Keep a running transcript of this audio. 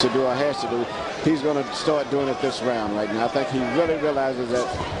to do or has to do, he's going to start doing it this round right now. I think he really realizes that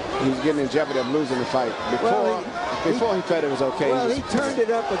he's getting in jeopardy of losing the fight. Before he felt it was okay. Well, he turned it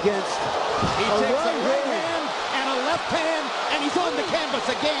up against He takes a right hand and a left hand, and he's on the canvas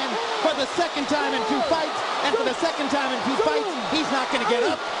again for the second time in 2 fights. And for the second time in 2 fights, he's not going to get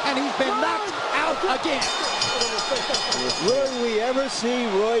up, and he's been knocked out again. Will we ever see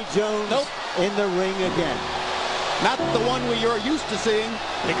Roy Jones in the ring again? Not the one you're used to seeing,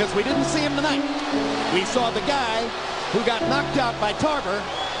 because we didn't see him tonight. We saw the guy who got knocked out by Tarver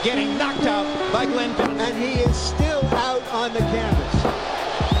getting knocked out by Glenn Benton. And he is still out on the canvas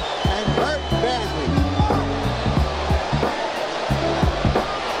and hurt badly.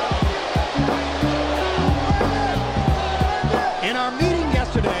 In our meeting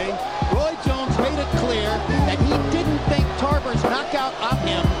yesterday, Roy Jones made it clear that he didn't think Tarver's knockout on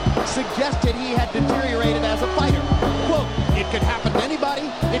him suggested he had deteriorated as a fighter. Quote, it could happen to anybody.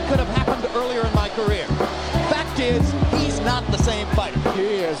 It could have happened earlier in my career. Fact is, he's not the same fighter.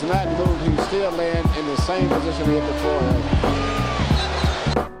 He has not moved. He's still laying in the same position he had before.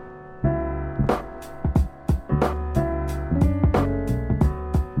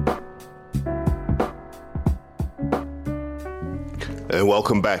 And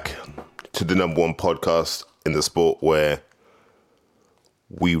welcome back to the #1 podcast in the sport where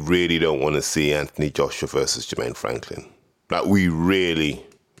we really don't want to see Anthony Joshua versus Jermaine Franklin. Like, we really,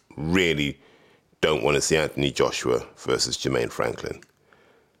 really don't want to see Anthony Joshua versus Jermaine Franklin.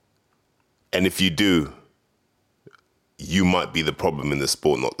 And if you do, you might be the problem in the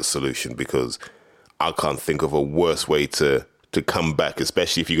sport, not the solution, because I can't think of a worse way to come back,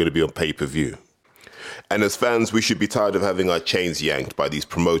 especially if you're going to be on pay-per-view. And as fans, we should be tired of having our chains yanked by these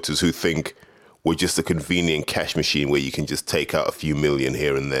promoters who think we're just a convenient cash machine where you can just take out a few million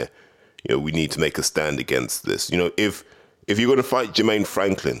here and there. You know, we need to make a stand against this. You know, if you're going to fight Jermaine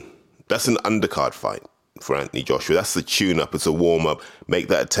Franklin, that's an undercard fight for Anthony Joshua. That's the tune-up. It's a warm-up. Make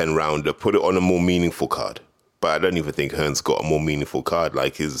that a 10-rounder. Put it on a more meaningful card. But I don't even think Hearn's got a more meaningful card.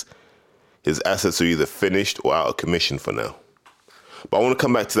 Like, his assets are either finished or out of commission for now. But I want to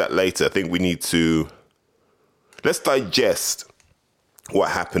come back to that later. I think we need to... Let's digest what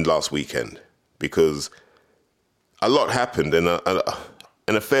happened last weekend, because a lot happened and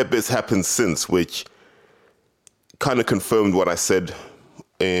a fair bit's happened since, which kind of confirmed what I said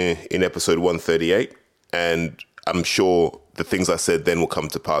in episode 138. And I'm sure the things I said then will come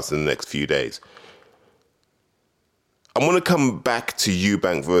to pass in the next few days. I want to come back to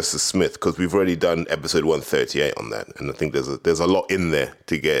Eubank versus Smith, because we've already done episode 138 on that. And I think there's a lot in there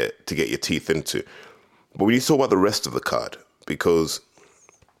to get your teeth into. But we need to talk about the rest of the card, because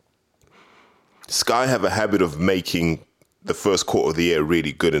Sky have a habit of making the first quarter of the year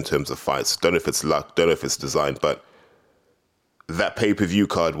really good in terms of fights. Don't know if it's luck, don't know if it's designed, but that pay-per-view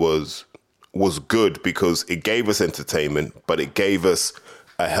card was good because it gave us entertainment, but it gave us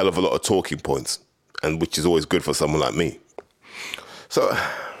a hell of a lot of talking points, and which is always good for someone like me. So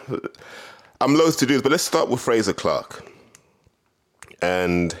I'm loath to do this, but let's start with Frazer Clarke.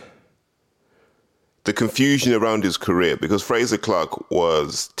 And the confusion around his career, because Frazer Clarke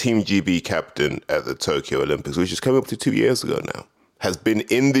was Team GB captain at the Tokyo Olympics, which is coming up to 2 years ago now. Has been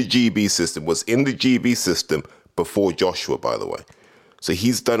in the GB system, was in the GB system before Joshua, by the way. So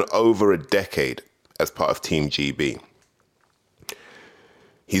he's done over a decade as part of Team GB.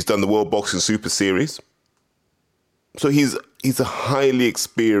 He's done the World Boxing Super Series. So he's a highly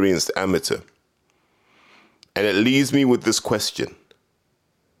experienced amateur. And it leaves me with this question.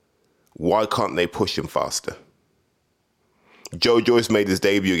 Why can't they push him faster? Joe Joyce made his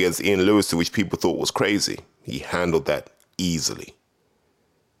debut against Ian Lewis, which people thought was crazy. He handled that easily.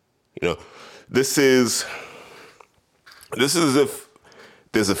 You know, this is as if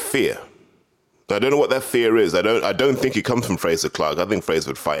there's a fear. I don't know what that fear is. I don't think it comes from Frazer Clarke. I think Frazer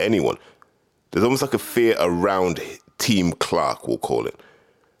would fight anyone. There's almost like a fear around Team Clarke, we'll call it,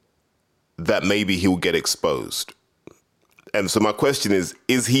 that maybe he'll get exposed. And so my question is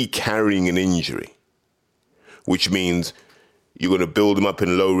he carrying an injury? Which means you're going to build him up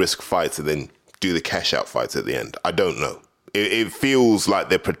in low-risk fights and then do the cash-out fights at the end. I don't know. It feels like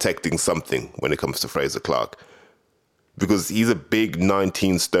they're protecting something when it comes to Frazer Clarke, because he's a big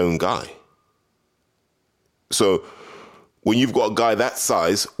 19-stone guy. So when you've got a guy that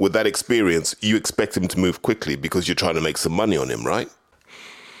size with that experience, you expect him to move quickly because you're trying to make some money on him, right?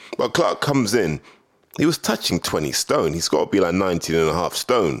 But Clarke comes in. He was touching 20 stone. He's got to be like 19 and a half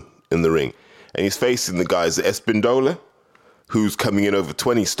stone in the ring. And he's facing the guys at Espindola, who's coming in over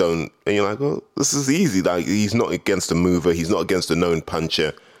 20 stone. And you're like, oh, this is easy. Like, he's not against a mover. He's not against a known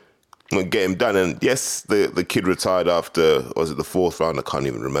puncher. and get him done. And yes, the kid retired after, was it the 4th round? I can't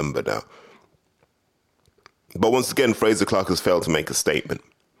even remember now. But once again, Frazer Clarke has failed to make a statement.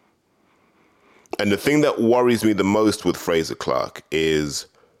 And the thing that worries me the most with Frazer Clarke is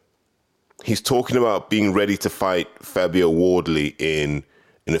he's talking about being ready to fight Fabio Wardley in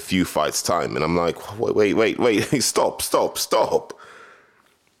a few fights' time. And I'm like, wait, stop.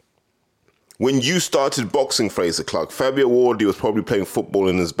 When you started boxing, Frazer Clarke, Fabio Wardley was probably playing football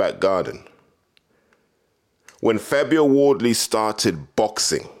in his back garden. When Fabio Wardley started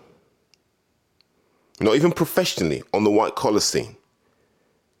boxing, not even professionally, on the white-collar scene,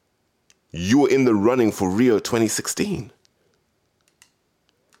 you were in the running for Rio 2016.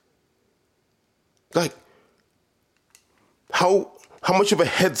 Like, how much of a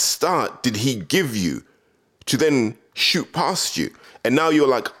head start did he give you to then shoot past you? And now you're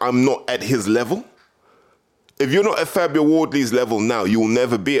like, I'm not at his level? If you're not at Fabio Wardley's level now, you will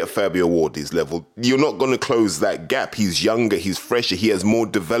never be at Fabio Wardley's level. You're not going to close that gap. He's younger, he's fresher, he has more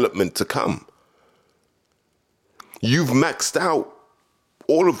development to come. You've maxed out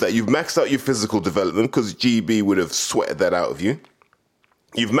all of that. You've maxed out your physical development because GB would have sweated that out of you.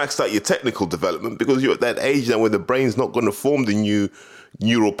 You've maxed out your technical development because you're at that age now where the brain's not going to form the new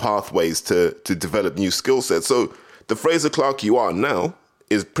neural pathways to develop new skill sets. So the Frazer Clarke you are now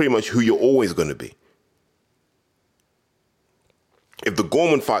is pretty much who you're always going to be. If the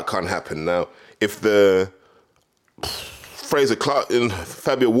Gorman fight can't happen now, if the Frazer Clarke and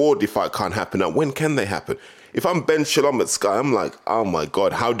Fabio Wardley fight can't happen now, when can they happen? If I'm Ben Shalom at Sky, I'm like, oh my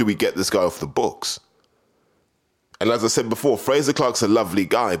God, how do we get this guy off the books? And as I said before, Frazer Clarke's a lovely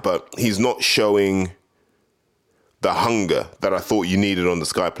guy, but he's not showing the hunger that I thought you needed on the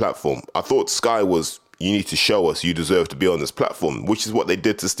Sky platform. I thought Sky was, you need to show us you deserve to be on this platform, which is what they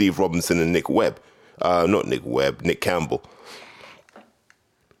did to Steve Robinson and Nick Campbell.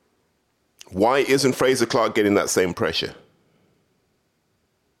 Why isn't Frazer Clarke getting that same pressure?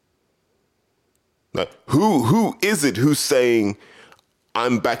 Like, who is it who's saying,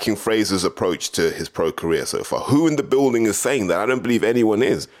 I'm backing Frazer's approach to his pro career so far? Who in the building is saying that? I don't believe anyone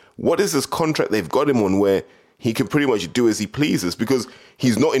is. What is this contract they've got him on where he can pretty much do as he pleases? Because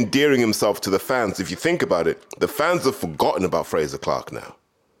he's not endearing himself to the fans. If you think about it, the fans have forgotten about Frazer Clarke now.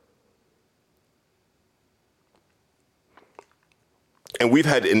 And we've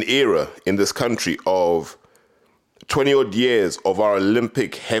had an era in this country of 20-odd years of our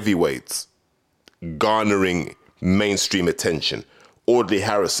Olympic heavyweights garnering mainstream attention. Audley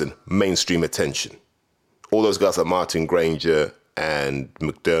Harrison, mainstream attention. All those guys like Martin Granger and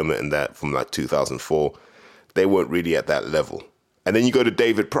McDermott and that from like 2004, they weren't really at that level. And then you go to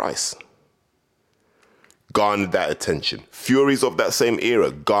David Price, garnered that attention. Furies of that same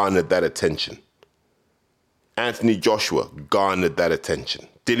era garnered that attention. Anthony Joshua garnered that attention.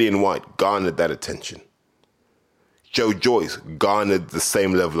 Dillian White garnered that attention. Joe Joyce garnered the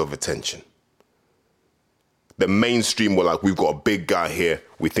same level of attention. The mainstream were like, we've got a big guy here.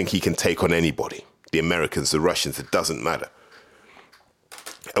 We think he can take on anybody. The Americans, the Russians, it doesn't matter.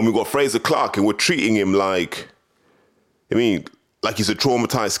 And we've got Frazer Clarke and we're treating him like he's a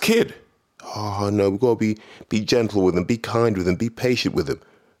traumatized kid. Oh, no, we've got to be gentle with him, be kind with him, be patient with him.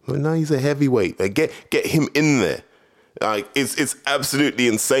 Well, now he's a heavyweight. Like, get him in there. Like, it's absolutely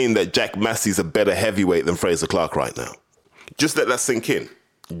insane that Jack Massey's a better heavyweight than Frazer Clarke right now. Just let that sink in.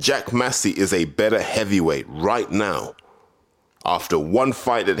 Jack Massey is a better heavyweight right now after one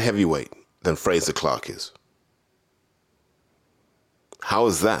fight at heavyweight than Frazer Clarke is. How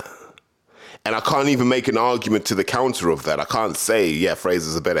is that? And I can't even make an argument to the counter of that. I can't say, yeah,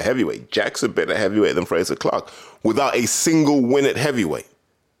 Frazer's a better heavyweight. Jack's a better heavyweight than Frazer Clarke without a single win at heavyweight.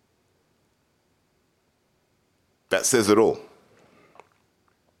 That says it all.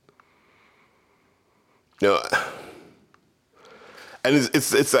 You know, and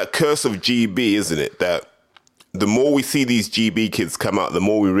it's that curse of GB, isn't it? That the more we see these GB kids come out, the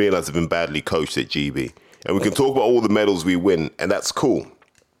more we realize they've been badly coached at GB. And we can talk about all the medals we win, and that's cool.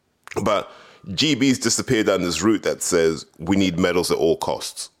 But GB's disappeared down this route that says we need medals at all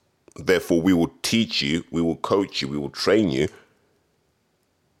costs. Therefore, we will teach you, we will coach you, we will train you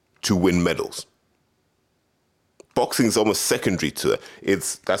to win medals. Boxing is almost secondary to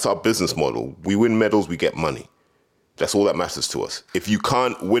it. That's our business model. We win medals, we get money. That's all that matters to us. If you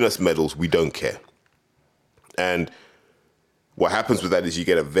can't win us medals, we don't care. And what happens with that is you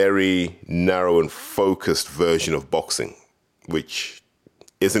get a very narrow and focused version of boxing, which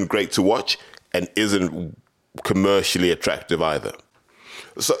isn't great to watch and isn't commercially attractive either.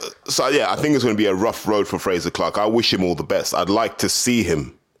 So yeah, I think it's going to be a rough road for Frazer Clarke. I wish him all the best. I'd like to see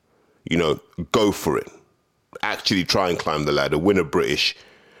him, go for it. Actually try and climb the ladder, win a British,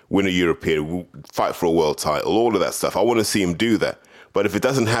 win a European, fight for a world title, all of that stuff. I want to see him do that. But if it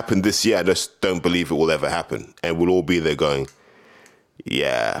doesn't happen this year, I just don't believe it will ever happen. And we'll all be there going,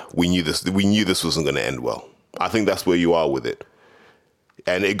 yeah, we knew this wasn't going to end well. I think that's where you are with it.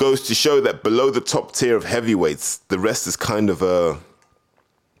 And it goes to show that below the top tier of heavyweights, the rest is kind of a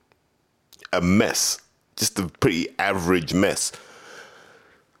mess. Just a pretty average mess.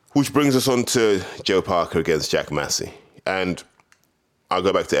 Which brings us on to Joe Parker against Jack Massey. And I'll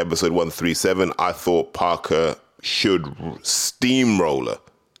go back to episode 137. I thought Parker should steamroller.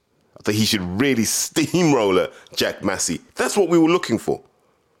 I think he should really steamroller Jack Massey. That's what we were looking for.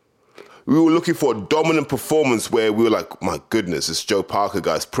 We were looking for a dominant performance where we were like, my goodness, this Joe Parker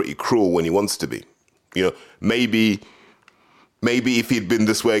guy's pretty cruel when he wants to be. You know, maybe if he'd been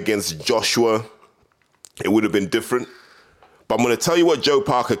this way against Joshua, it would have been different. But I'm going to tell you what Joe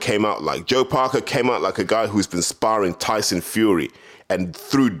Parker came out like. Joe Parker came out like a guy who's been sparring Tyson Fury. And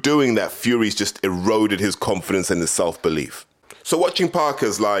through doing that, Fury's just eroded his confidence and his self-belief. So watching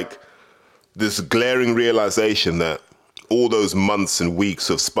Parker's like this glaring realization that all those months and weeks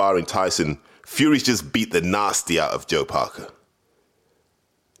of sparring Tyson, Fury's just beat the nasty out of Joe Parker.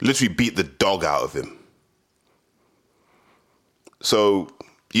 Literally beat the dog out of him. So,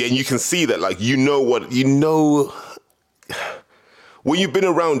 yeah, and you can see that, like, when you've been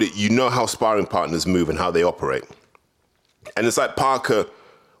around it, you know how sparring partners move and how they operate. And it's like Parker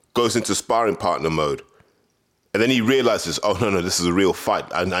goes into sparring partner mode. And then he realizes, oh, no, this is a real fight.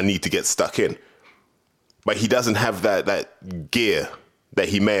 I need to get stuck in. But he doesn't have that gear that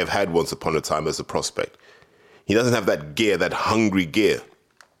he may have had once upon a time as a prospect. He doesn't have that gear, that hungry gear.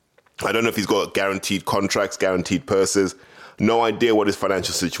 I don't know if he's got guaranteed contracts, guaranteed purses. No idea what his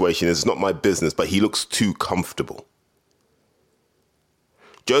financial situation is. It's not my business, but he looks too comfortable.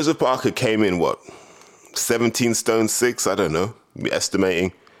 Joseph Parker came in, 17 stone 6? I don't know.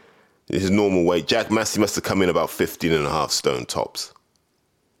 Estimating his normal weight. Jack Massey must have come in about 15 and a half stone tops.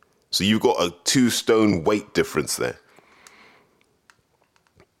 So you've got a 2 stone weight difference there.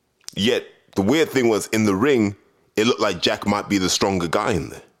 Yet, the weird thing was, in the ring, it looked like Jack might be the stronger guy in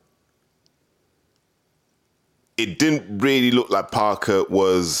there. It didn't really look like Parker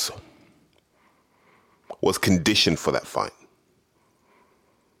was conditioned for that fight.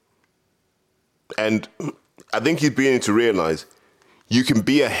 And I think he's beginning to realize you can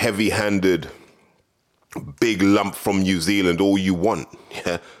be a heavy-handed, big lump from New Zealand all you want.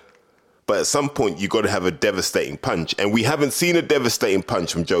 Yeah? But at some point, you got to have a devastating punch. And we haven't seen a devastating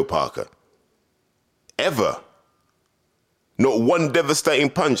punch from Joe Parker. Ever. Not one devastating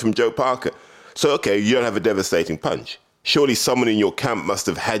punch from Joe Parker. So, okay, you don't have a devastating punch. Surely someone in your camp must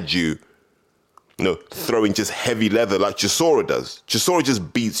have had you, throwing just heavy leather like Chisora does. Chisora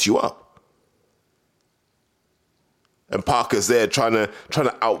just beats you up. And Parker's there trying to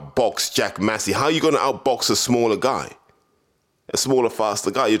outbox Jack Massey. How are you going to outbox a smaller guy? A smaller, faster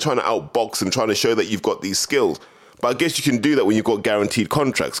guy? You're trying to outbox him, trying to show that you've got these skills. But I guess you can do that when you've got guaranteed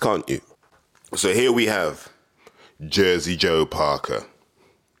contracts, can't you? So here we have Jersey Joe Parker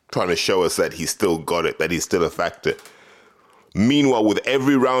trying to show us that he's still got it, that he's still a factor. Meanwhile, with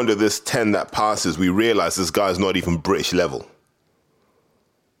every round of this 10 that passes, we realize this guy's not even British level.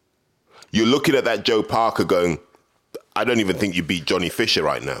 You're looking at that Joe Parker going, I don't even think you beat Johnny Fisher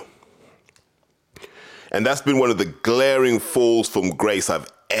right now. And that's been one of the glaring falls from grace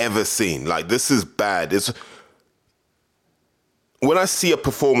I've ever seen. Like, this is bad. When I see a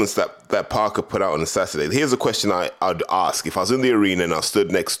performance that Parker put out on a Saturday, here's a question I'd ask. If I was in the arena and I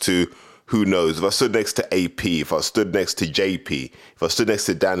stood next to, who knows, if I stood next to AP, if I stood next to JP, if I stood next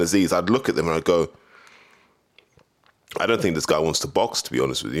to Dan Aziz, I'd look at them and I'd go, I don't think this guy wants to box, to be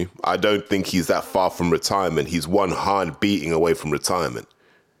honest with you. I don't think he's that far from retirement. He's one hard beating away from retirement.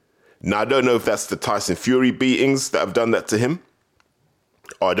 Now, I don't know if that's the Tyson Fury beatings that have done that to him,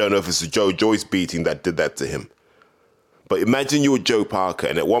 or I don't know if it's the Joe Joyce beating that did that to him. But imagine you were Joe Parker,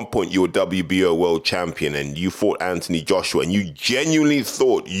 and at one point you were WBO world champion, and you fought Anthony Joshua, and you genuinely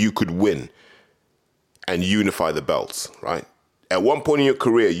thought you could win and unify the belts, right? At one point in your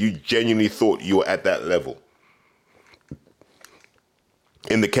career, you genuinely thought you were at that level.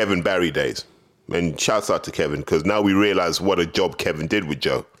 In the Kevin Barry days. And shouts out to Kevin, because now we realize what a job Kevin did with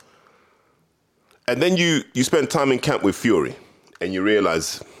Joe. And then you spend time in camp with Fury, and you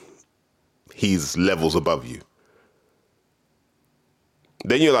realize he's levels above you.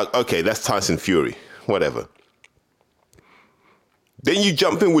 Then you're like, okay, that's Tyson Fury, whatever. Then you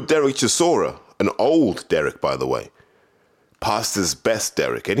jump in with Derek Chisora, an old Derek, by the way. Past his best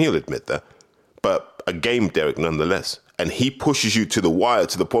Derek, and he'll admit that. But a game Derek nonetheless. And he pushes you to the wire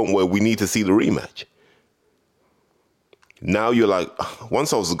to the point where we need to see the rematch. Now you're like,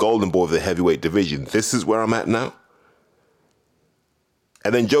 once I was the golden boy of the heavyweight division, this is where I'm at now?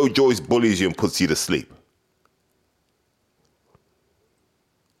 And then Joe Joyce bullies you and puts you to sleep.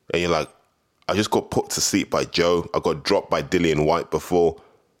 And you're like, I just got put to sleep by Joe. I got dropped by Dillian White before.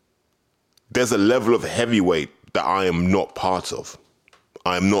 There's a level of heavyweight that I am not part of.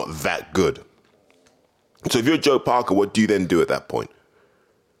 I am not that good. So if you're Joe Parker, what do you then do at that point?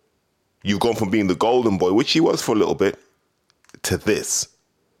 You've gone from being the golden boy, which he was for a little bit, to this,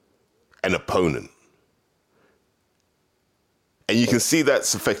 an opponent. And you can see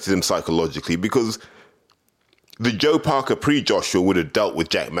that's affected him psychologically, because the Joe Parker pre-Joshua would have dealt with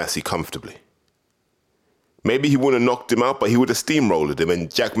Jack Massey comfortably. Maybe he wouldn't have knocked him out, but he would have steamrolled him,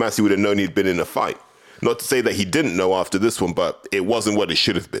 and Jack Massey would have known he'd been in a fight. Not to say that he didn't know after this one, but it wasn't what it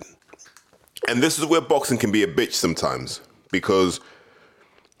should have been. And this is where boxing can be a bitch sometimes, because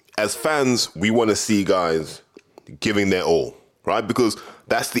as fans, we want to see guys giving their all, right? Because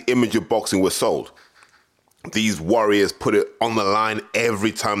that's the image of boxing we're sold. These warriors put it on the line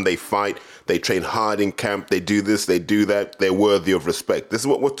every time they fight. They train hard in camp. They do this, they do that. They're worthy of respect. This is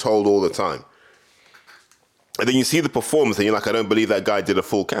what we're told all the time. And then you see the performance and you're like, I don't believe that guy did a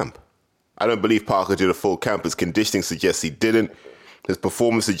full camp. I don't believe Parker did a full camp. His conditioning suggests he didn't. His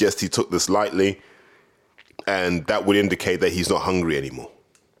performance suggests he took this lightly. And that would indicate that he's not hungry anymore.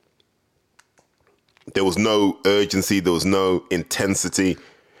 There was no urgency. There was no intensity.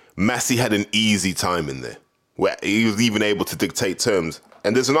 Massey had an easy time in there, where he was even able to dictate terms.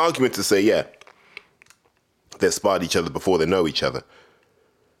 And there's an argument to say, yeah, they sparred each other before they know each other.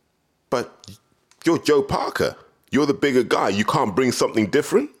 But you're Joe Parker. You're the bigger guy. You can't bring something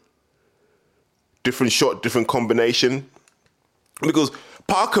different? Different shot, different combination? Because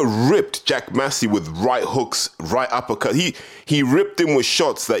Parker ripped Jack Massey with right hooks, right uppercut. He ripped him with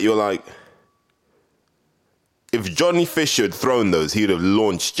shots that you're like, if Johnny Fisher had thrown those, he would have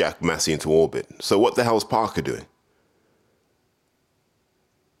launched Jack Massey into orbit. So what the hell's Parker doing?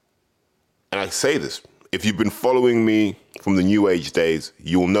 And I say this, if you've been following me from the New Age days,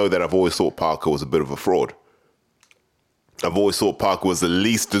 you'll know that I've always thought Parker was a bit of a fraud. I've always thought Parker was the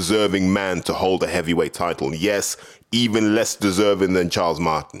least deserving man to hold a heavyweight title. Yes, even less deserving than Charles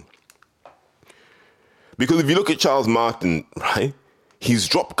Martin. Because if you look at Charles Martin, right, he's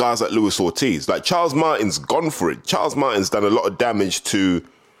dropped guys like Luis Ortiz. Like, Charles Martin's gone for it. Charles Martin's done a lot of damage to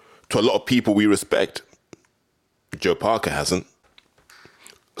a lot of people we respect. Joe Parker hasn't.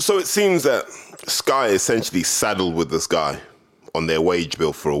 So it seems that Sky essentially saddled with this guy on their wage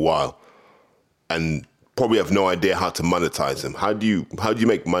bill for a while and probably have no idea how to monetize him. How do you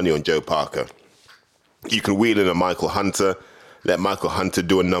make money on Joe Parker? You can wheel in a Michael Hunter, let Michael Hunter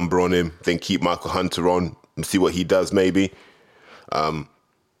do a number on him, then keep Michael Hunter on and see what he does maybe. You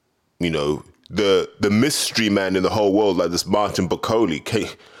know, the mystery man in the whole world, like this Martin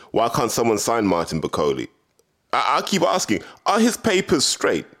Bakole. Why can't someone sign Martin Bakole? I keep asking, are his papers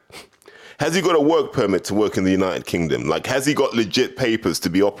straight? Has he got a work permit to work in the United Kingdom? Like, has he got legit papers to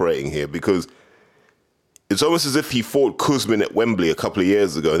be operating here? Because it's almost as if he fought Kuzmin at Wembley a couple of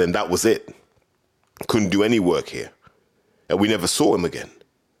years ago, and then that was it. Couldn't do any work here. And we never saw him again.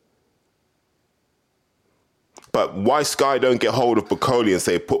 But why Sky don't get hold of Bakole and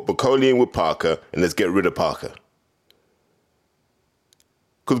say, put Bakole in with Parker and let's get rid of Parker?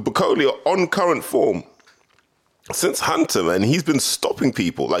 Because Bakole, on current form, since Hunter, man, he's been stopping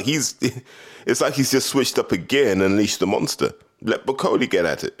people. Like, it's like he's just switched up again and unleashed the monster. Let Bakole get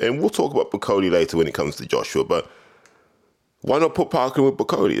at it. And we'll talk about Bakole later when it comes to Joshua, but why not put Parker with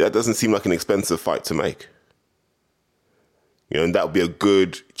Bakole? That doesn't seem like an expensive fight to make. You know, and that would be a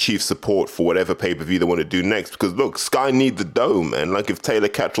good chief support for whatever pay-per-view they want to do next. Because, look, Sky need the dome. And, like, if Taylor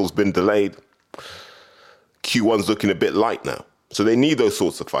Catterall's been delayed, Q1's looking a bit light now. So they need those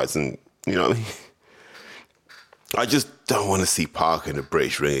sorts of fights. And, you know, I just don't want to see Parker in the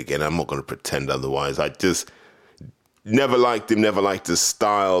British ring again. I'm not going to pretend otherwise. I just never liked him, never liked his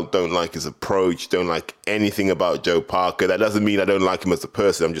style, don't like his approach, don't like anything about Joe Parker. That doesn't mean I don't like him as a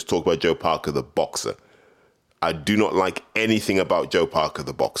person. I'm just talking about Joe Parker, the boxer. I do not like anything about Joe Parker,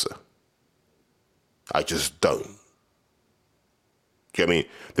 the boxer. I just don't. You know what I mean?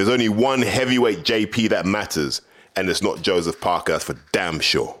 There's only one heavyweight JP that matters, and it's not Joseph Parker, that's for damn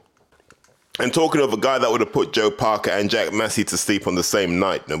sure. And talking of a guy that would have put Joe Parker and Jack Massey to sleep on the same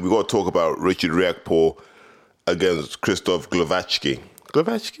night, and we've got to talk about Richard Riakporhe against Krzysztof Glowacki.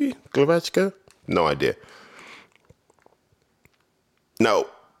 Glowacka? No idea. Now,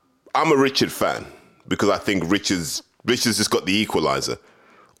 I'm a Richard fan because I think Richard's just got the equalizer.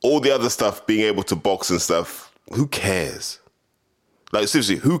 All the other stuff, being able to box and stuff, who cares? Like,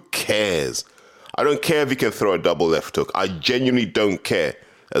 seriously, who cares? I don't care if he can throw a double left hook. I genuinely don't care.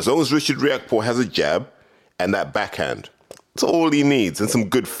 As long as Richard Riakporhe has a jab and that backhand, that's all he needs, and some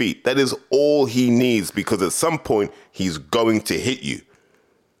good feet. That is all he needs, because at some point he's going to hit you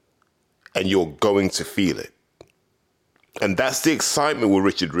and you're going to feel it. And that's the excitement with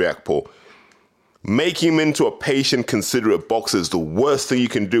Richard Riakporhe. Making him into a patient, considerate boxer is the worst thing you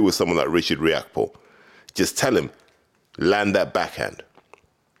can do with someone like Richard Riakporhe. Just tell him, land that backhand.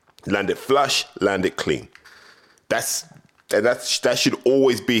 Land it flush, land it clean. That should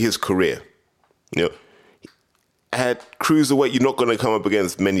always be his career. You know, at cruiserweight, you're not going to come up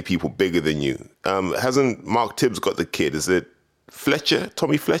against many people bigger than you. Hasn't Mark Tibbs got the kid? Is it Fletcher?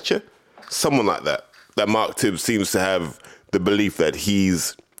 Tommy Fletcher? Someone like that. That Mark Tibbs seems to have the belief that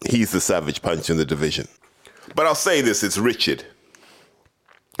he's the savage punch in the division. But I'll say this, it's Richard.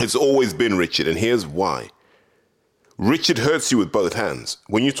 It's always been Richard, and here's why. Richard hurts you with both hands.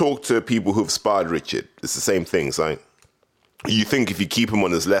 When you talk to people who've sparred Richard, it's the same thing. It's like, you think if you keep him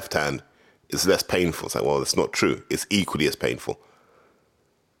on his left hand, it's less painful. It's like, well, that's not true. It's equally as painful.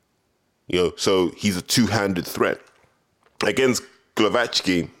 You know, so he's a two-handed threat. Against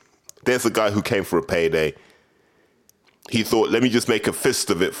Glowacki, there's a guy who came for a payday. He thought, let me just make a fist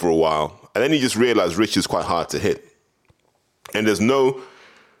of it for a while. And then he just realized Richard's quite hard to hit. And there's no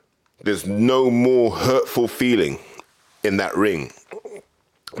more hurtful feeling in that ring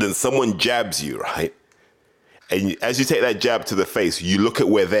than someone jabs you, right? And as you take that jab to the face, you look at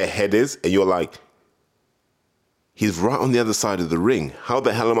where their head is and you're like, he's right on the other side of the ring. How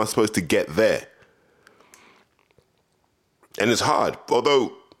the hell am I supposed to get there? And it's hard.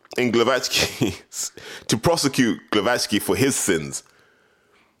 Although in Glowacki, to prosecute Glowacki for his sins,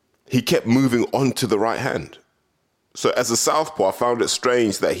 he kept moving onto the right hand. So as a southpaw, I found it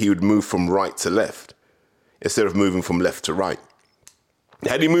strange that he would move from right to left instead of moving from left to right.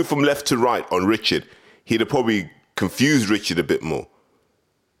 Had he moved from left to right on Richard, he'd have probably confused Richard a bit more.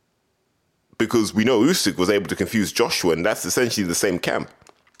 Because we know Usyk was able to confuse Joshua, and that's essentially the same camp.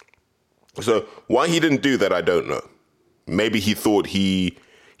 So why he didn't do that, I don't know. Maybe he thought he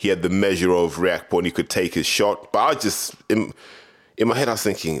had the measure of Riakporhe and he could take his shot. But I just, in my head, I was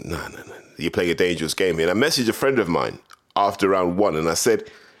thinking, no, you're playing a dangerous game here. And I messaged a friend of mine after round 1, and I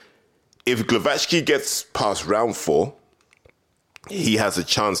said, if Glowacki gets past round 4, he has a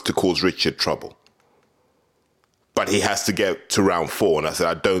chance to cause Richard trouble. But he has to get to round 4. And I said,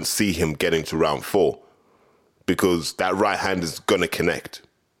 I don't see him getting to round 4 because that right hand is going to connect.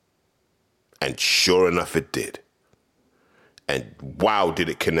 And sure enough, it did. And wow, did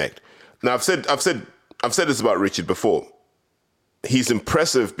it connect. Now, I've said this about Richard before. He's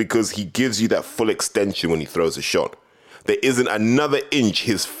impressive because he gives you that full extension when he throws a shot. There isn't another inch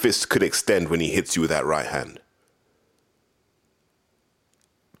his fist could extend when he hits you with that right hand.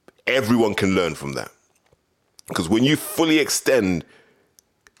 Everyone can learn from that. Because when you fully extend,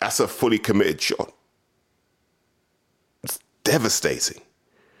 that's a fully committed shot. It's devastating.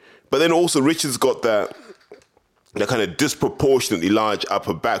 But then also Richard's got that kind of disproportionately large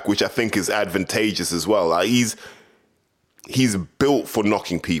upper back, which I think is advantageous as well. Like he's built for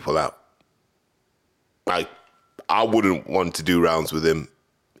knocking people out. Like, I wouldn't want to do rounds with him.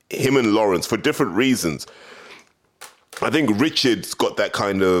 Him and Lawrence, for different reasons. I think Richard's got that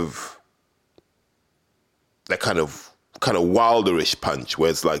kind of wilderish punch where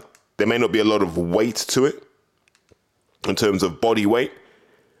it's like there may not be a lot of weight to it in terms of body weight,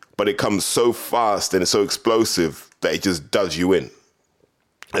 but it comes so fast and it's so explosive that it just does you in.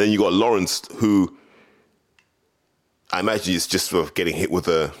 And then you got Lawrence, who I imagine is just sort of getting hit with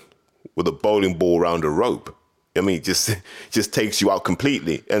a bowling ball around a rope. I mean, just takes you out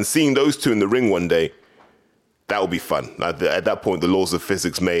completely. And seeing those two in the ring one day, that will be fun. At that point, the laws of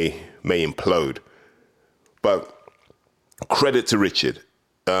physics may implode. But credit to Richard.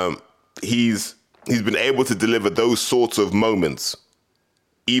 He's been able to deliver those sorts of moments,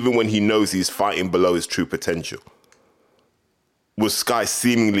 even when he knows he's fighting below his true potential. Was Sky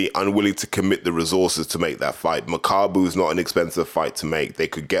seemingly unwilling to commit the resources to make that fight? Makabu is not an expensive fight to make. They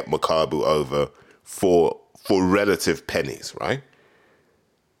could get Makabu over for relative pennies, right?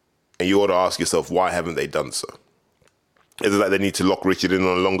 And you ought to ask yourself, why haven't they done so? Is it like they need to lock Richard in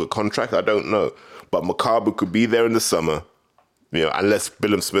on a longer contract? I don't know. But Makabu could be there in the summer, unless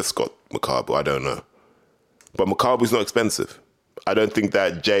Billum Smith's got Makabu, I don't know. But Makabu's not expensive. I don't think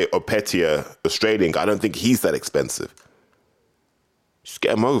that Jay Opetia, Australian guy, I don't think he's that expensive. Just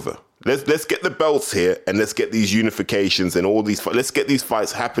get him over. Let's get the belts here and let's get these unifications and all these. Let's get these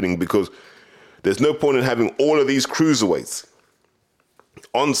fights happening, because there's no point in having all of these cruiserweights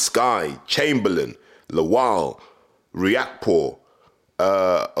on Sky, Chamberlain, Lawal, Riakporhe,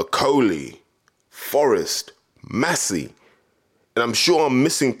 Okoli, Forrest, Massey. And I'm sure I'm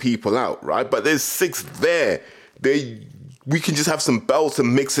missing people out, right? But there's 6 there. We can just have some belts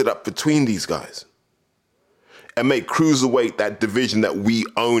and mix it up between these guys. And make cruiserweight that division that we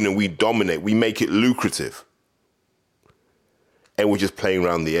own and we dominate. We make it lucrative. And we're just playing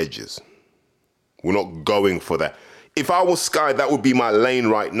around the edges. We're not going for that. If I was Sky, that would be my lane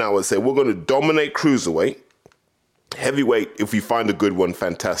right now. I'd say we're going to dominate cruiserweight. Heavyweight, if we find a good one,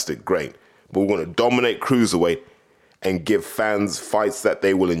 fantastic, great. But we're going to dominate cruiserweight and give fans fights that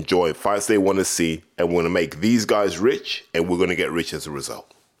they will enjoy, fights they want to see, and we're going to make these guys rich, and we're going to get rich as a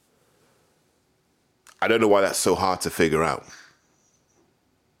result. I don't know why that's so hard to figure out.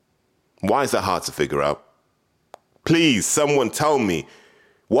 Why is that hard to figure out? Please, someone tell me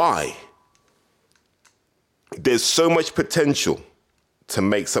why. There's so much potential to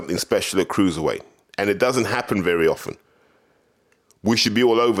make something special at cruiserweight, and it doesn't happen very often. We should be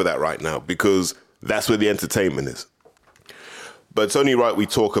all over that right now because that's where the entertainment is. But it's only right we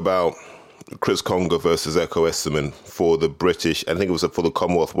talk about Chris Kongo versus Eko Essuman for the British, I think it was for the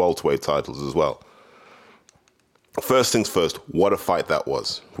Commonwealth welterweight titles as well. First things first, what a fight that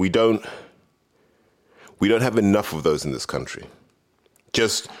was. We don't have enough of those in this country.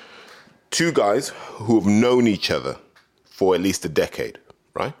 Just 2 guys who have known each other for at least a decade,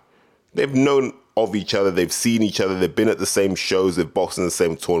 right? They've known of each other, they've seen each other, they've been at the same shows, they've boxed in the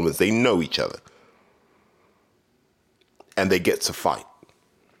same tournaments, they know each other. And they get to fight.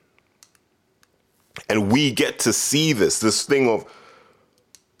 And we get to see this thing of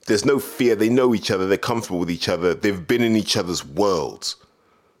there's no fear, they know each other, they're comfortable with each other, they've been in each other's worlds.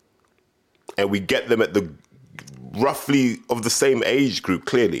 And we get them at the roughly of the same age group,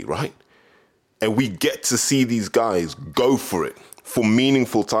 clearly, right? And we get to see these guys go for it, for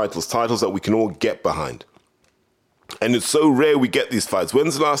meaningful titles that we can all get behind. And it's so rare we get these fights.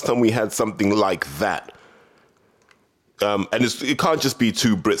 When's the last time we had something like that? And it can't just be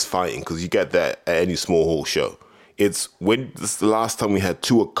 2 Brits fighting, because you get that at any small hall show. It's when this is the last time we had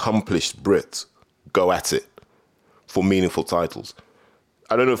 2 accomplished Brits go at it for meaningful titles.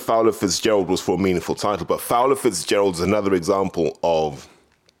 I don't know if Fowler Fitzgerald was for a meaningful title, but Fowler Fitzgerald is another example of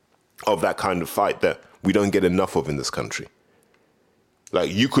that kind of fight that we don't get enough of in this country.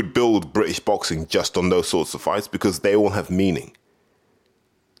 Like, you could build British boxing just on those sorts of fights because they all have meaning.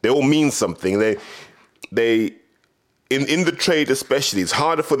 They all mean something. They in the trade especially, it's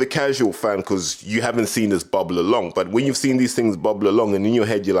harder for the casual fan because you haven't seen this bubble along. But when you've seen these things bubble along and in your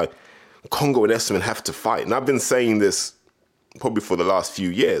head you're like, Kongo and Essuman have to fight. And I've been saying this probably for the last few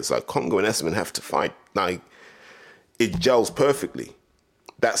years, like Kongo and Essuman have to fight. Like, it gels perfectly.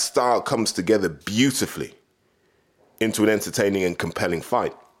 That style comes together beautifully into an entertaining and compelling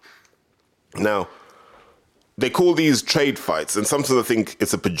fight. Now, they call these trade fights, and sometimes I think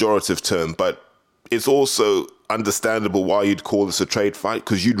it's a pejorative term, but it's also understandable why you'd call this a trade fight,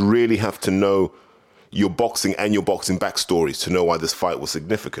 because you'd really have to know your boxing and your boxing backstories to know why this fight was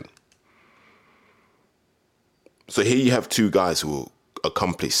significant. So here you have 2 guys who are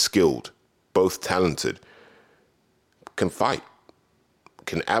accomplished, skilled, both talented, can fight,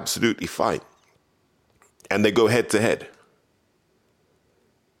 can absolutely fight. And they go head to head.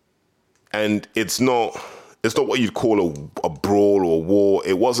 And it's not what you'd call a brawl or a war.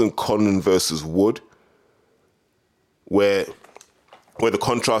 It wasn't Conlan versus Wood, where the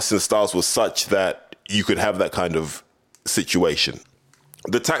contrast in styles was such that you could have that kind of situation.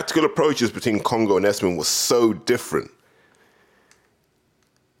 The tactical approaches between Kongo and Essuman was so different.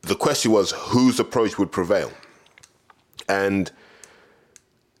 The question was whose approach would prevail. And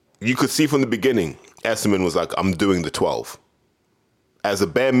you could see from the beginning, Essuman was like, I'm doing the 12. As a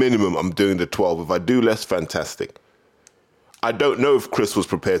bare minimum, I'm doing the 12. If I do less, fantastic. I don't know if Chris was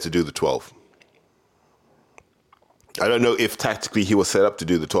prepared to do the 12. I don't know if tactically he was set up to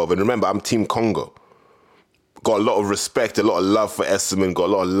do the 12. And remember, I'm Team Kongo. Got a lot of respect, a lot of love for Essuman, got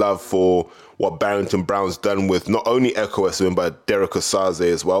a lot of love for what Barrington Brown's done with not only Eko Essuman, but Derek Osaze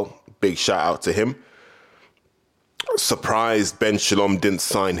as well. Big shout out to him. Surprised Ben Shalom didn't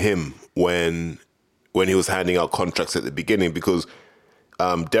sign him when he was handing out contracts at the beginning, because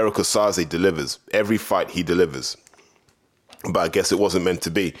Derek Osaze delivers. Every fight he delivers. But I guess it wasn't meant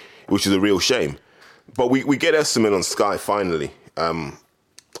to be, which is a real shame. But we get Essuman on Sky finally.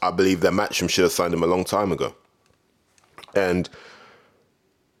 I believe that Matchroom should have signed him a long time ago. And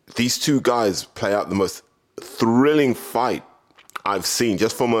these 2 guys play out the most thrilling fight I've seen,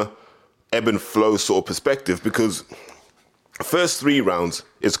 just from a ebb and flow sort of perspective, because first 3 rounds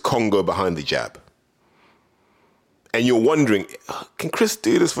is Kongo behind the jab. And you're wondering, can Chris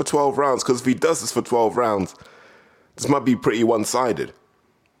do this for 12 rounds? Because if he does this for 12 rounds, this might be pretty one-sided.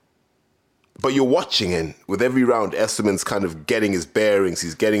 But you're watching, and with every round, Esserman's kind of getting his bearings.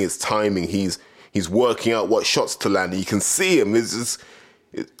 He's getting his timing. He's working out what shots to land. You can see him. It's just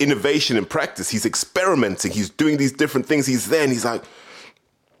innovation in practice. He's experimenting. He's doing these different things. He's there, and he's like,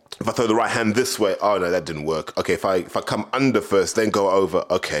 if I throw the right hand this way, oh no, that didn't work. Okay, if I come under first, then go over.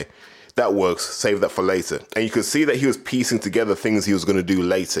 Okay, that works. Save that for later. And you could see that he was piecing together things he was going to do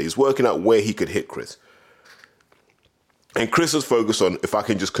later. He's working out where he could hit Chris. And Chris was focused on, if I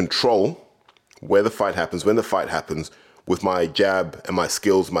can just control where the fight happens, when the fight happens, with my jab and my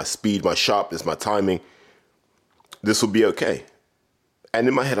skills, my speed, my sharpness, my timing, this will be okay. And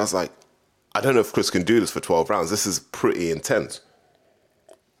in my head, I was like, I don't know if Chris can do this for 12 rounds. This is pretty intense.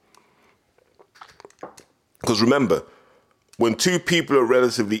 Because remember, when two people are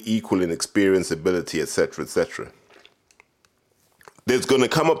relatively equal in experience, ability, etc., there's going to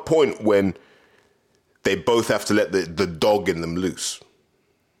come a point when they both have to let the dog in them loose.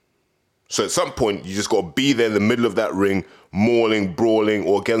 So at some point, you just got to be there in the middle of that ring, mauling, brawling,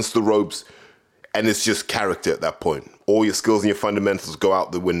 or against the ropes, and it's just character at that point. All your skills and your fundamentals go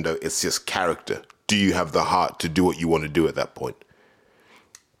out the window. It's just character. Do you have the heart to do what you want to do at that point?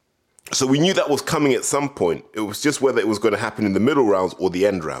 So we knew that was coming at some point. It was just whether it was going to happen in the middle rounds or the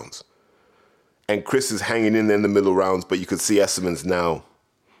end rounds. And Chris is hanging in there in the middle rounds, but you could see Esserman's now,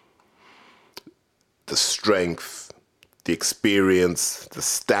 the strength, the experience, the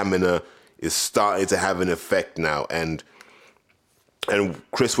stamina is starting to have an effect now. And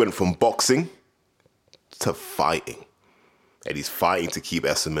Chris went from boxing to fighting. And he's fighting to keep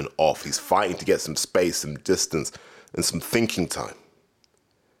Esserman off. He's fighting to get some space, some distance, and some thinking time.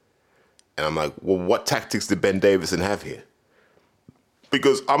 And I'm like, well, what tactics did Ben Davison have here?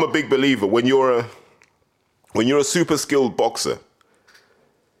 Because I'm a big believer, when you're a super skilled boxer,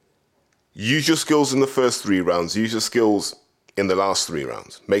 use your skills in the first 3 rounds, use your skills in the last 3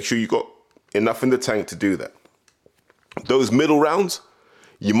 rounds. Make sure you got enough in the tank to do that. Those middle rounds,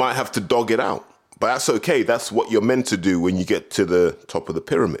 you might have to dog it out. But that's okay. That's what you're meant to do when you get to the top of the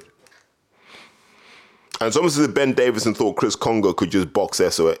pyramid. And it's almost as if Ben Davison thought Chris Kongo could just box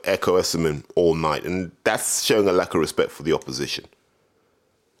Echo Esserman all night. And that's showing a lack of respect for the opposition.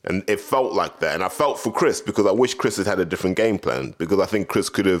 And it felt like that. And I felt for Chris, because I wish Chris had had a different game plan, because I think Chris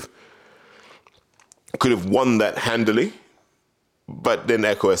could have won that handily. But then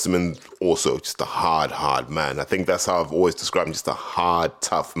Echo Esserman also just a hard man. I think that's how I've always described him, just a hard,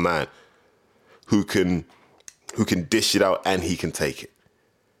 tough man who can dish it out and he can take it.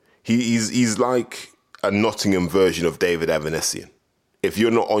 He's like a Nottingham version of David Avanesian. If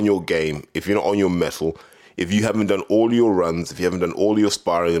you're not on your game, if you're not on your mettle, if you haven't done all your runs, if you haven't done all your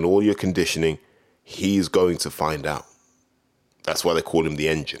sparring and all your conditioning, he's going to find out. That's why they call him the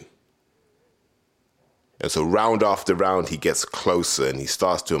engine. And so round after round, he gets closer and he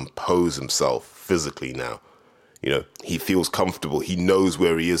starts to impose himself physically now. You know, he feels comfortable. He knows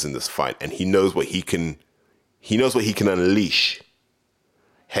where he is in this fight, and he knows what he can unleash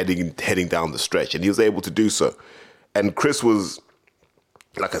heading down the stretch. And he was able to do so. And Chris was,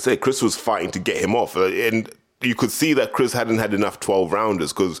 like I said, Chris was fighting to get him off. And you could see that Chris hadn't had enough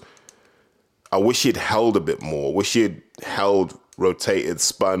 12-rounders, because I wish he had held a bit more. I wish he had held, rotated,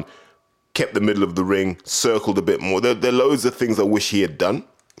 spun, kept the middle of the ring, circled a bit more. There are loads of things I wish he had done,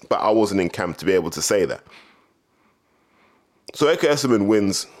 but I wasn't in camp to be able to say that. So Echo Esserman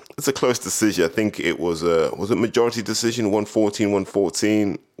wins. It's a close decision. I think it was a majority decision,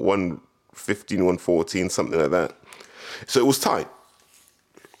 114-114, 115-114, something like that. So it was tight.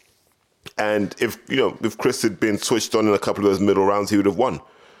 And if Chris had been switched on in a couple of those middle rounds, he would have won.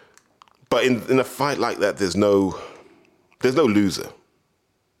 But in a fight like that, there's no loser.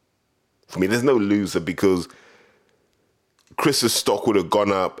 For me, there's no loser, because Chris's stock would have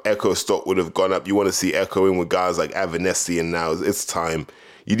gone up. Echo's stock would have gone up. You want to see Echo in with guys like Avanesian now. It's time.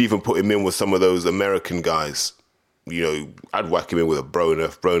 You'd even put him in with some of those American guys. You know, I'd whack him in with a Broner.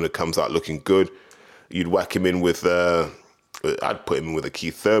 If Broner comes out looking good, you'd whack him in with, I'd put him in with a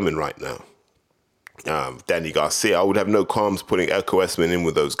Keith Thurman right now. Danny Garcia. I would have no qualms putting Echo Esserman in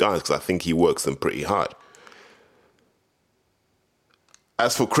with those guys, because I think he works them pretty hard.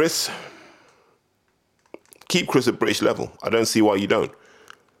 As for Chris, keep Chris at British level. I don't see why you don't.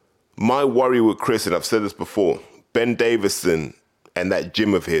 My worry with Chris, and I've said this before, Ben Davison and that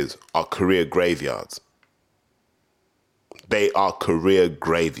gym of his are career graveyards. They are career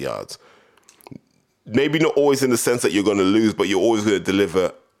graveyards. Maybe not always in the sense that you're going to lose, but you're always going to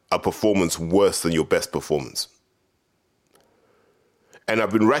deliver a performance worse than your best performance. And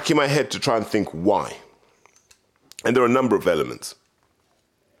I've been racking my head to try and think why. And there are a number of elements.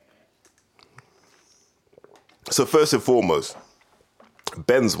 So first and foremost,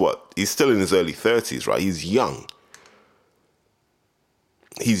 Ben's what? He's still in his early 30s, right? He's young.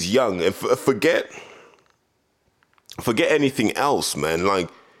 He's young. And forget anything else, man. Like,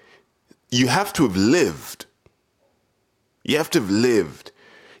 you have to have lived. You have to have lived.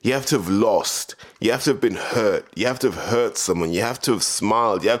 You have to have lost. You have to have been hurt. You have to have hurt someone. You have to have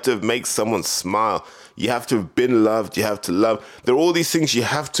smiled. You have to have made someone smile. You have to have been loved. You have to love. There are all these things you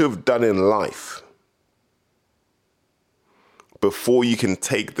have to have done in life before you can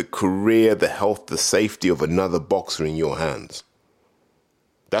take the career, the health, the safety of another boxer in your hands.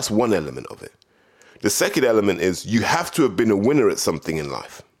 That's one element of it. The second element is you have to have been a winner at something in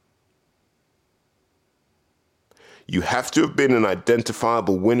life. You have to have been an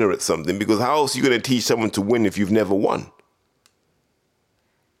identifiable winner at something, because how else are you going to teach someone to win if you've never won?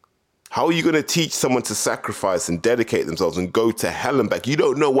 How are you going to teach someone to sacrifice and dedicate themselves and go to hell and back? You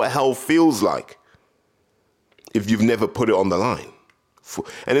don't know what hell feels like if you've never put it on the line.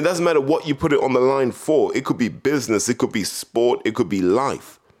 And it doesn't matter what you put it on the line for. It could be business, it could be sport, it could be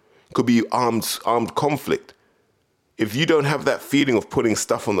life, it could be armed conflict. If you don't have that feeling of putting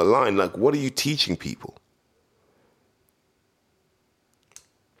stuff on the line, like, what are you teaching people?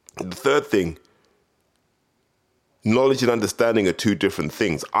 The third thing, knowledge and understanding are two different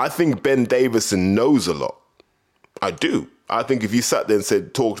things. I think Ben Davison knows a lot. I do. I think if you sat there and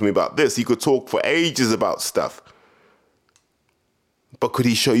said, talk to me about this, he could talk for ages about stuff. But could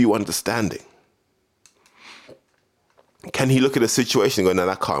he show you understanding? Can he look at a situation and go, no,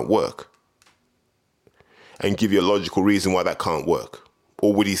 that can't work, and give you a logical reason why that can't work?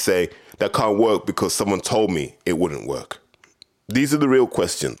 Or would he say, that can't work because someone told me it wouldn't work? These are the real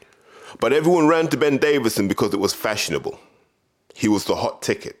questions. But everyone ran to Ben Davison because it was fashionable. He was the hot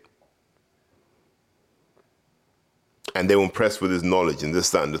ticket. And they were impressed with his knowledge and this,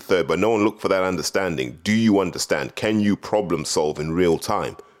 that, and the third. But no one looked for that understanding. Do you understand? Can you problem solve in real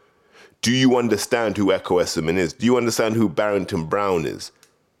time? Do you understand who Echo Esserman is? Do you understand who Barrington Brown is?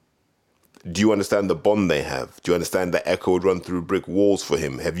 Do you understand the bond they have? Do you understand that Echo would run through brick walls for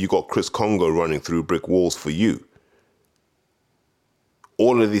him? Have you got Chris Kongo running through brick walls for you?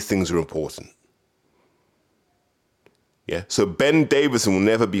 All of these things are important. Yeah. So Ben Davison will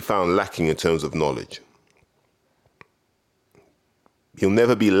never be found lacking in terms of knowledge. He'll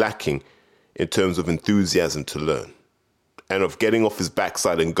never be lacking in terms of enthusiasm to learn and of getting off his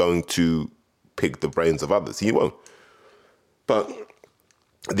backside and going to pick the brains of others. He won't. But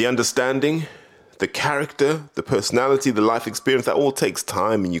the understanding, the character, the personality, the life experience, that all takes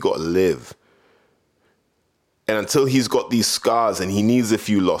time, and you got to live. And until he's got these scars and he needs a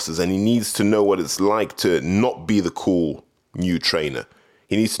few losses and he needs to know what it's like to not be the cool new trainer.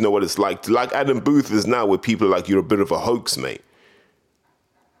 He needs to know what it's like Adam Booth is now, where people are like, you're a bit of a hoax, mate.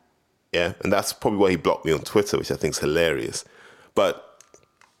 Yeah, and that's probably why he blocked me on Twitter, which I think is hilarious. But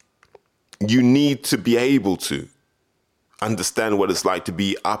you need to be able to understand what it's like to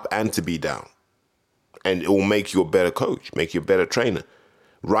be up and to be down. And it will make you a better coach, make you a better trainer.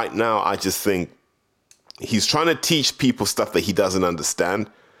 Right now, I just think he's trying to teach people stuff that he doesn't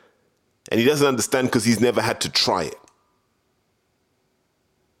understand. And he doesn't understand because he's never had to try it.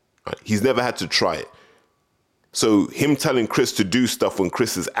 Right? He's never had to try it. So him telling Chris to do stuff when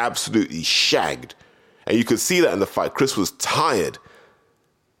Chris is absolutely shagged, and you could see that in the fight. Chris was tired.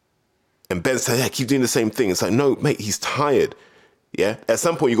 And Ben said, yeah, keep doing the same thing. It's like, no, mate, he's tired. Yeah. At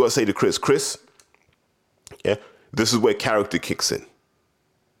some point, you got to say to Chris, yeah, this is where character kicks in.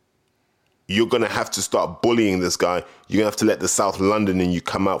 You're going to have to start bullying this guy. You're going to have to let the South London in you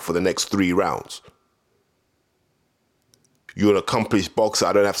come out for the next 3 rounds. You're an accomplished boxer.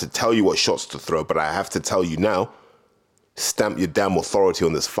 I don't have to tell you what shots to throw, but I have to tell you now, stamp your damn authority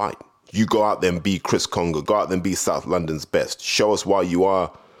on this fight. You go out there and be Chris Kongo. Go out there and be South London's best. Show us why you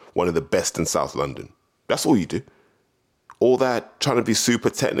are one of the best in South London. That's all you do. All that trying to be super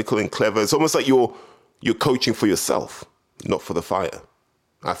technical and clever. It's almost like you're coaching for yourself, not for the fighter.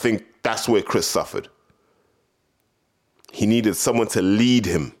 I think that's where Chris suffered. He needed someone to lead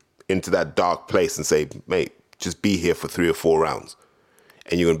him into that dark place and say, mate, just be here for 3 or 4 rounds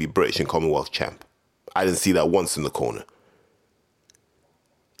and you're going to be British and Commonwealth champ. I didn't see that once in the corner.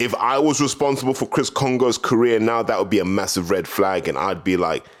 If I was responsible for Chris Kongo's career now, that would be a massive red flag, and I'd be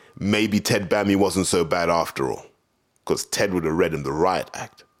like, maybe Ted Bammy wasn't so bad after all, because Ted would have read him the riot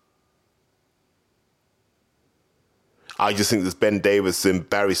act. I just think this Ben Davison,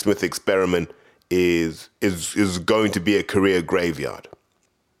 Barry Smith experiment is going to be a career graveyard.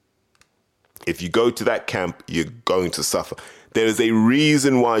 If you go to that camp, you're going to suffer. There is a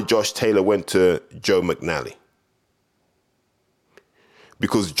reason why Josh Taylor went to Joe McNally.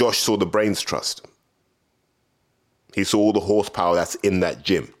 Because Josh saw the brains trust. He saw all the horsepower that's in that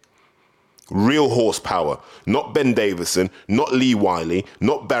gym. Real horsepower. Not Ben Davison, not Lee Wiley,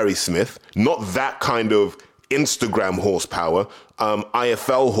 not Barry Smith, not that kind of Instagram horsepower,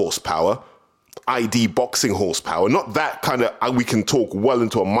 IFL horsepower, ID boxing horsepower. Not that kind of, we can talk well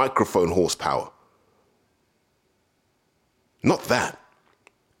into a microphone horsepower. Not that.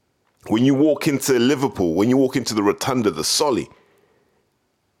 When you walk into Liverpool, when you walk into the Rotunda, the Solly,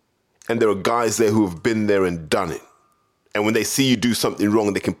 and there are guys there who have been there and done it. And when they see you do something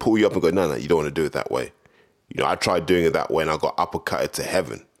wrong, they can pull you up and go, no, you don't want to do it that way. You know, I tried doing it that way and I got uppercutted to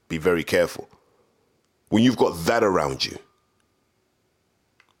heaven. Be very careful. When you've got that around you,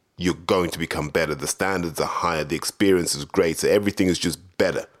 you're going to become better. The standards are higher. The experience is greater. Everything is just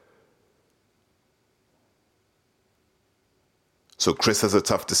better. So Chris has a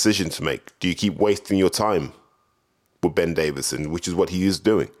tough decision to make. Do you keep wasting your time with Ben Davison, which is what he is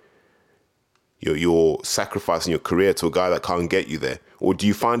doing? You're sacrificing your career to a guy that can't get you there. Or do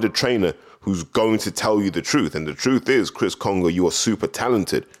you find a trainer who's going to tell you the truth? And the truth is, Chris Kongo, you are super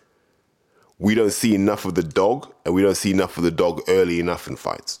talented. We don't see enough of the dog, and we don't see enough of the dog early enough in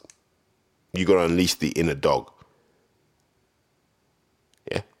fights. You got to unleash the inner dog.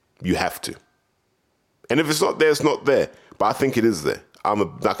 Yeah, you have to. And if it's not there, it's not there. But I think it is there.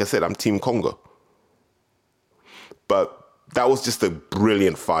 Like I said, I'm Team Kongo. But that was just a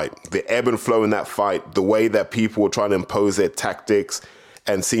brilliant fight. The ebb and flow in that fight, the way that people were trying to impose their tactics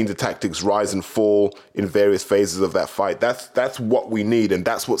and seeing the tactics rise and fall in various phases of that fight, that's what we need, and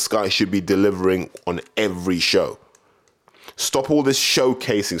that's what Sky should be delivering on every show. Stop all this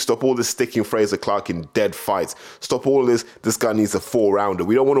showcasing. Stop all this sticking Fraser Clark in dead fights. Stop all this guy needs a 4-rounder.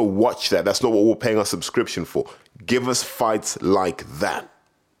 We don't want to watch that. That's not what we're paying our subscription for. Give us fights like that.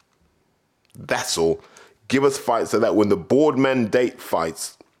 That's all. Give us fights so that when the board mandate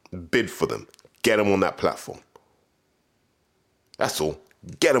fights, bid for them. Get them on that platform. That's all.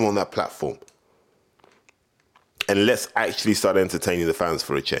 Get them on that platform. And let's actually start entertaining the fans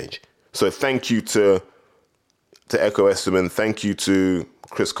for a change. So thank you to Echo Esterman. Thank you to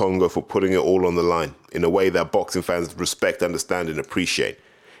Chris Kongo for putting it all on the line in a way that boxing fans respect, understand, and appreciate.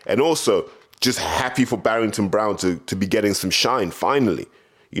 And also, just happy for Barrington Brown to be getting some shine, finally.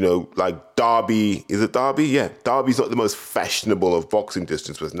 You know, like Derby, is it Derby? Yeah, Derby's not the most fashionable of boxing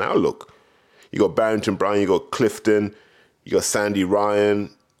distance, but now look, you got Barrington Brown, you got Clifton, you got Sandy Ryan,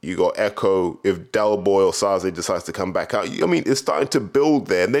 you got Echo. If Del Boy or Saze decides to come back out, I mean, it's starting to build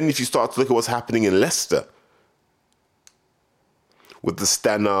there. And then if you start to look at what's happening in Leicester, with the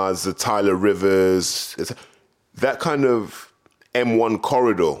Stannards, the Tyler Rivers, that kind of M1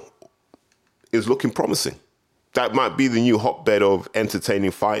 corridor is looking promising. That might be the new hotbed of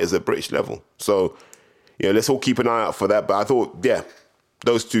entertaining fighters at British level. So, let's all keep an eye out for that. But I thought,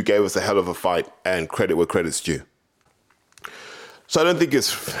 those two gave us a hell of a fight, and credit where credit's due. So I don't think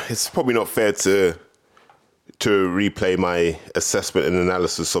it's probably not fair to replay my assessment and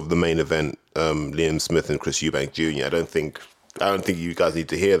analysis of the main event, Liam Smith and Chris Eubank Jr. I don't think you guys need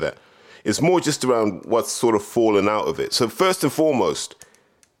to hear that. It's more just around what's sort of fallen out of it. So first and foremost,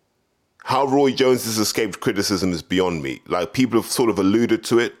 how Roy Jones has escaped criticism is beyond me. Like, people have sort of alluded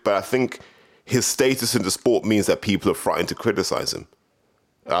to it, but I think his status in the sport means that people are frightened to criticize him.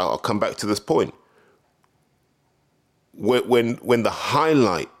 I'll come back to this point. When the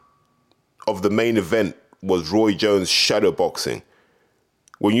highlight of the main event was Roy Jones shadowboxing,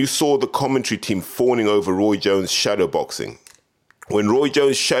 when you saw the commentary team fawning over Roy Jones shadowboxing, when Roy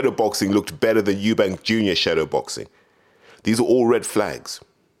Jones shadowboxing looked better than Eubank Jr. shadowboxing, these are all red flags.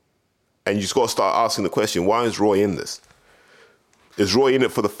 And you just got to start asking the question, why is Roy in this? Is Roy in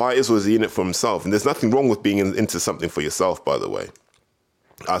it for the fighters, or is he in it for himself? And there's nothing wrong with being into something for yourself, by the way.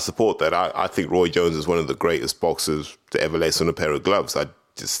 I support that. I think Roy Jones is one of the greatest boxers to ever lace on a pair of gloves. I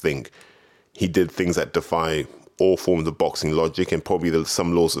just think he did things that defy all forms of boxing logic and probably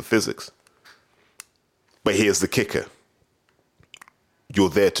some laws of physics. But here's the kicker. You're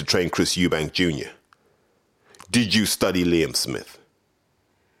there to train Chris Eubank Jr. Did you study Liam Smith?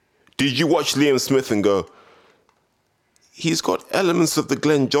 Did you watch Liam Smith and go, he's got elements of the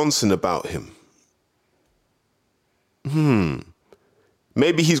Glenn Johnson about him?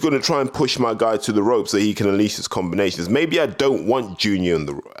 Maybe he's going to try and push my guy to the ropes so he can unleash his combinations. Maybe I don't want Junior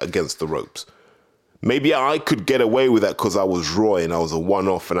against the ropes. Maybe I could get away with that because I was Roy and I was a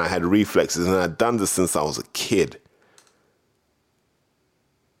one-off and I had reflexes and I'd done this since I was a kid.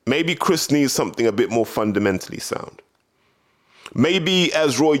 Maybe Chris needs something a bit more fundamentally sound. Maybe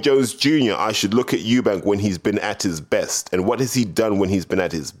as Roy Jones Jr., I should look at Eubank when he's been at his best. And what has he done when he's been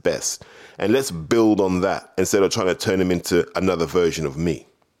at his best? And let's build on that instead of trying to turn him into another version of me.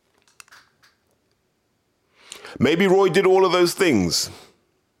 Maybe Roy did all of those things.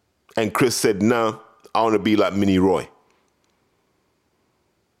 And Chris said, no, I want to be like Mini Roy.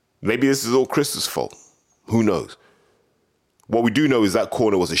 Maybe this is all Chris's fault. Who knows? What we do know is that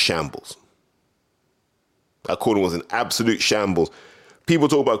corner was a shambles. That corner was an absolute shambles. People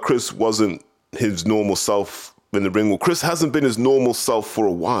talk about Chris wasn't his normal self in the ring. Well, Chris hasn't been his normal self for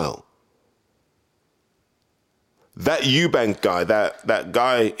a while. That Eubank guy, that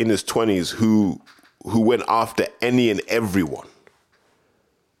guy in his 20s who went after any and everyone,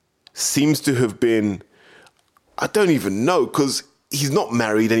 seems to have been, I don't even know, because he's not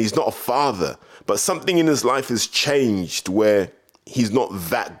married and he's not a father, but something in his life has changed where he's not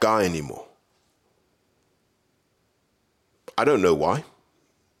that guy anymore. I don't know why.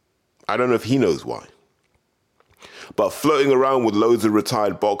 I don't know if he knows why. But floating around with loads of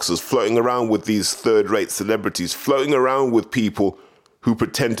retired boxers, floating around with these third-rate celebrities, floating around with people who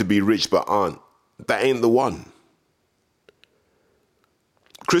pretend to be rich but aren't, that ain't the one.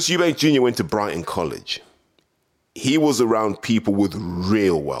 Chris Eubank Jr. went to Brighton College. He was around people with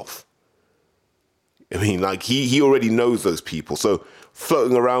real wealth. I mean, like, he already knows those people. So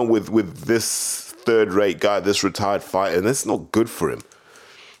floating around with this third-rate guy, this retired fighter, and that's not good for him.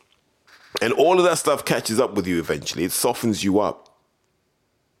 And all of that stuff catches up with you eventually. It softens you up.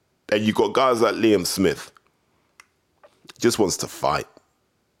 And you got guys like Liam Smith. Just wants to fight.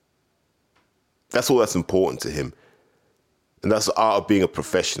 That's all that's important to him. And that's the art of being a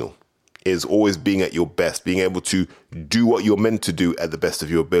professional, is always being at your best, being able to do what you're meant to do at the best of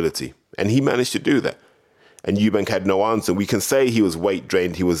your ability. And he managed to do that. And Eubank had no answer. We can say he was weight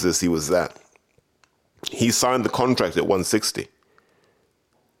drained, he was this, he was that. He signed the contract at 160.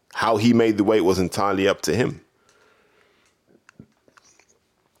 How he made the weight was entirely up to him.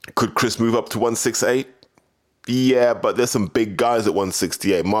 Could Chris move up to 168? Yeah, but there's some big guys at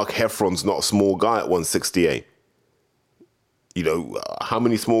 168. Mark Heffron's not a small guy at 168. You know, how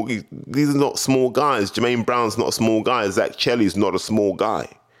many small... These are not small guys. Jermaine Brown's not a small guy. Zach Chelly's not a small guy.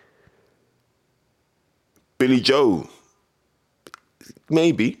 Billy Joe,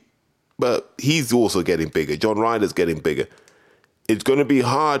 maybe, but he's also getting bigger. John Ryder's getting bigger. It's going to be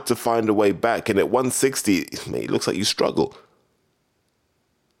hard to find a way back. And at 160, it looks like you struggle.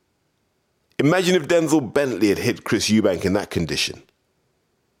 Imagine if Denzel Bentley had hit Chris Eubank in that condition.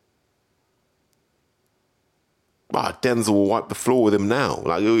 Denzel will wipe the floor with him now.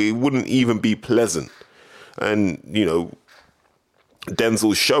 Like, it wouldn't even be pleasant. And, you know,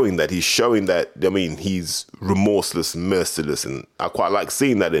 Denzel's showing that. He's showing that, I mean, he's remorseless, merciless, and I quite like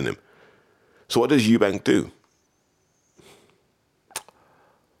seeing that in him. So what does Eubank do?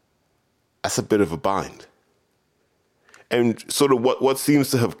 That's a bit of a bind. And sort of what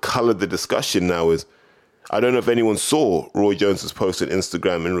seems to have colored the discussion now is, I don't know if anyone saw Roy Jones's post on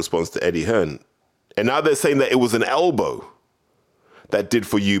Instagram in response to Eddie Hearn. And now they're saying that it was an elbow that did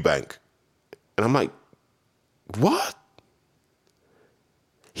for Eubank. And I'm like, what?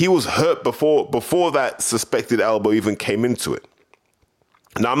 He was hurt before that suspected elbow even came into it.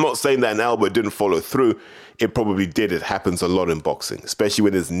 Now, I'm not saying that an elbow didn't follow through. It probably did. It happens a lot in boxing, especially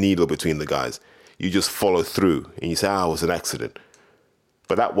when there's needle between the guys. You just follow through and you say, it was an accident.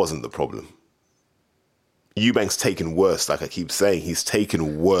 But that wasn't the problem. Eubank's taken worse, like I keep saying. He's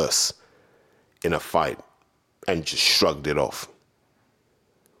taken worse in a fight and just shrugged it off.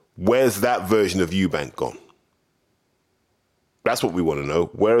 Where's that version of Eubank gone? That's what we want to know.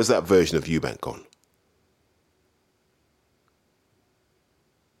 Where is that version of Eubank gone?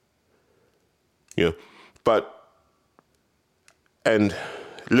 You know, and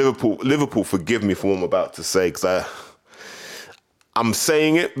Liverpool, forgive me for what I'm about to say, because I'm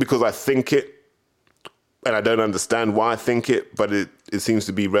saying it because I think it, and I don't understand why I think it, but it seems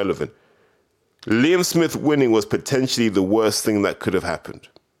to be relevant. Liam Smith winning was potentially the worst thing that could have happened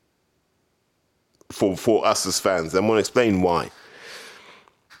for us as fans. I'm going to explain why.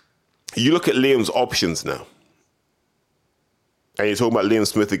 You look at Liam's options now, and you're talking about Liam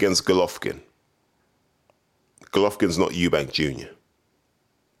Smith against Golovkin. Golovkin's not Eubank Jr.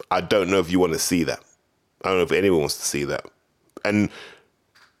 I don't know if you want to see that. I don't know if anyone wants to see that. And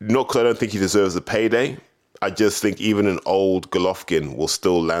not because I don't think he deserves a payday. I just think even an old Golovkin will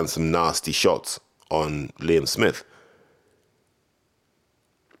still land some nasty shots on Liam Smith.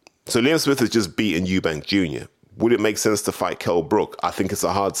 So Liam Smith has just beaten Eubank Jr. Would it make sense to fight Kell Brook? I think it's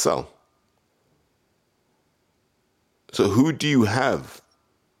a hard sell. So who do you have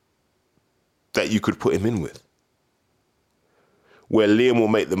that you could put him in with? Where Liam will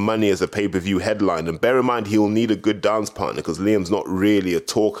make the money as a pay-per-view headline. And bear in mind, he'll need a good dance partner because Liam's not really a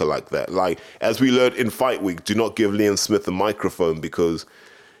talker like that. Like, as we learned in Fight Week, do not give Liam Smith a microphone because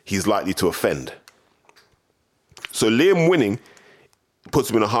he's likely to offend. So Liam winning puts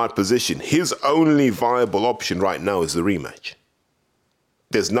him in a hard position. His only viable option right now is the rematch.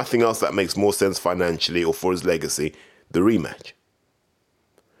 There's nothing else that makes more sense financially or for his legacy, the rematch.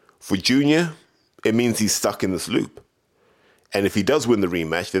 For Junior, it means he's stuck in this loop. And if he does win the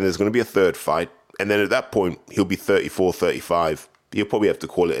rematch, then there's going to be a third fight. And then at that point, he'll be 34, 35. He'll probably have to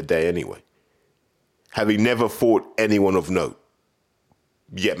call it a day anyway. Having never fought anyone of note,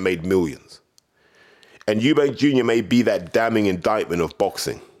 yet made millions. And Eubank Jr. may be that damning indictment of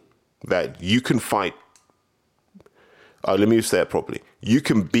boxing, that you can fight. Let me say it properly. You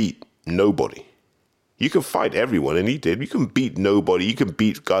can beat nobody. You can fight everyone, and he did. You can beat nobody. You can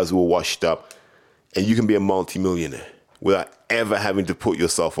beat guys who are washed up, and you can be a multimillionaire without ever having to put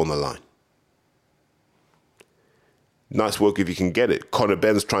yourself on the line. Nice work if you can get it. Conor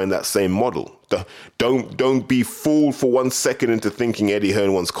Ben's trying that same model. Don't be fooled for 1 second into thinking Eddie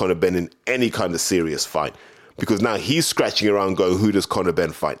Hearn wants Conor Ben in any kind of serious fight, because now he's scratching around going, who does Conor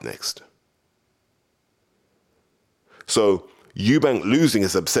Ben fight next? So Eubank losing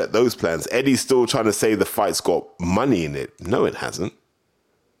has upset those plans. Eddie's still trying to say the fight's got money in it. No, it hasn't.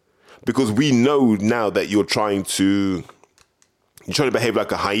 Because we know now that you're trying to behave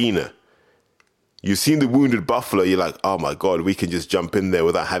like a hyena. You've seen the wounded buffalo, you're like, oh my God, we can just jump in there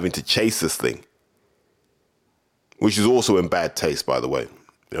without having to chase this thing. Which is also in bad taste, by the way.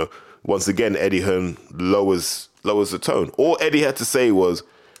 You know, once again, Eddie Hearn lowers the tone. All Eddie had to say was,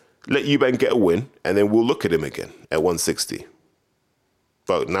 let Eubank get a win, and then we'll look at him again at 160.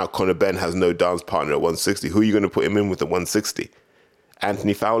 But now Conor Ben has no dance partner at 160. Who are you going to put him in with at 160?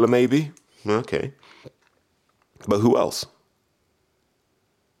 Anthony Fowler, maybe? Okay. But who else?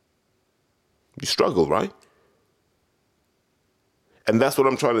 You struggle, right? And that's what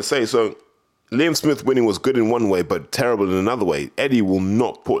I'm trying to say. So Liam Smith winning was good in one way, but terrible in another way. Eddie will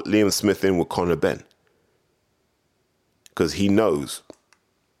not put Liam Smith in with Conor Ben. Because he knows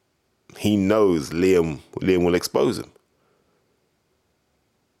Liam will expose him.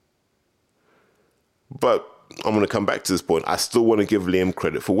 But I'm going to come back to this point. I still want to give Liam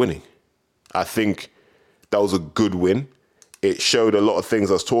credit for winning. I think that was a good win. It showed a lot of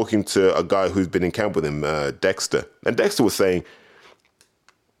things. I was talking to a guy who's been in camp with him, Dexter. And Dexter was saying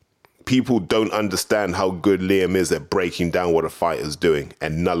people don't understand how good Liam is at breaking down what a fighter's doing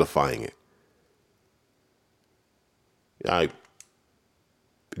and nullifying it.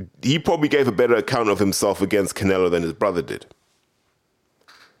 He probably gave a better account of himself against Canelo than his brother did.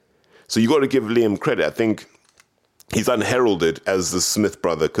 So you got to give Liam credit. I think he's unheralded as the Smith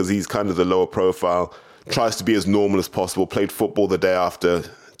brother because he's kind of the lower profile, tries to be as normal as possible, played football the day after,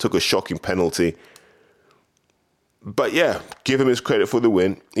 took a shocking penalty. But yeah, give him his credit for the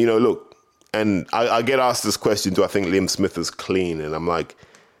win. You know, look, and I get asked this question, do I think Liam Smith is clean? And I'm like,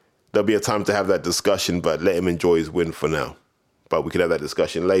 there'll be a time to have that discussion, but let him enjoy his win for now. But we could have that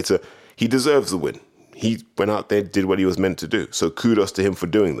discussion later. He deserves the win. He went out there, did what he was meant to do. So kudos to him for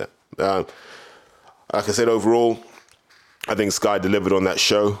doing that. Like I said, overall, I think Sky delivered on that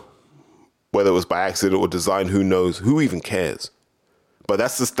show. Whether it was by accident or design, who knows? Who even cares? But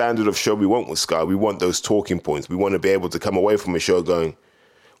that's the standard of show we want with Sky. We want those talking points. We want to be able to come away from a show going,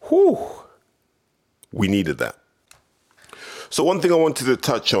 whew, we needed that. So one thing I wanted to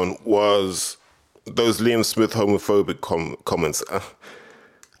touch on was those Liam Smith homophobic comments.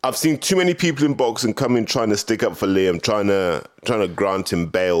 I've seen too many people in boxing come in trying to stick up for Liam, trying to grant him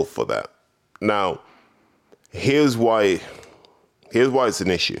bail for that. Now, here's why it's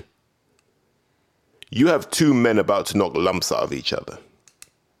an issue. You have two men about to knock lumps out of each other.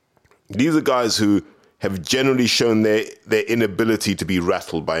 These are guys who have generally shown their inability to be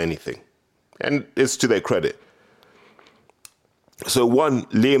rattled by anything. And it's to their credit. So one,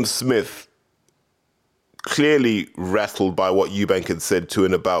 Liam Smith, clearly rattled by what Eubank had said to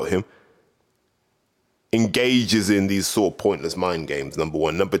and about him, engages in these sort of pointless mind games, number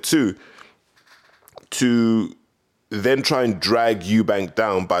one. Number two, to then try and drag Eubank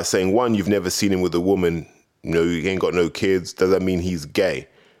down by saying, one, you've never seen him with a woman, you know, he ain't got no kids, does that mean he's gay?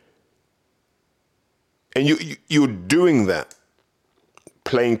 And you're doing that,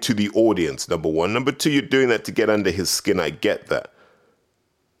 playing to the audience, number one. Number two, you're doing that to get under his skin, I get that.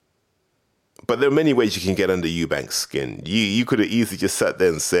 But there are many ways you can get under Eubank's skin. You could have easily just sat there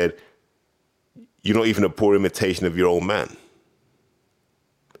and said, you're not even a poor imitation of your old man.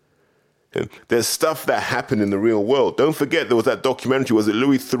 And there's stuff that happened in the real world. Don't forget there was that documentary, was it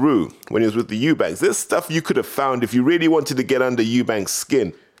Louis Theroux, when he was with the Eubanks? There's stuff you could have found if you really wanted to get under Eubank's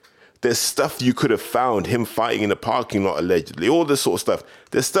skin. There's stuff you could have found, him fighting in a parking lot allegedly, all this sort of stuff.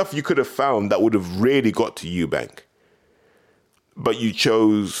 There's stuff you could have found that would have really got to Eubank. But you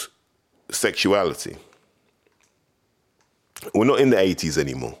chose sexuality. We're not in the 80s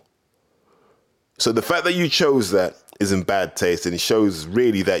anymore. So the fact that you chose that is in bad taste, and it shows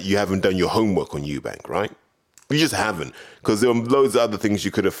really that you haven't done your homework on Eubank, right? You just haven't, because there are loads of other things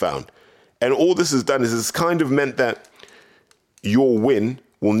you could have found. And all this has done is it's kind of meant that your win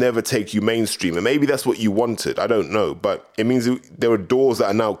will never take you mainstream. And maybe that's what you wanted. I don't know. But it means there are doors that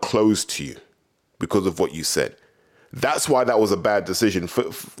are now closed to you because of what you said. That's why that was a bad decision.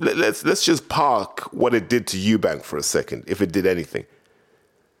 Let's just park what it did to Eubank for a second, if it did anything.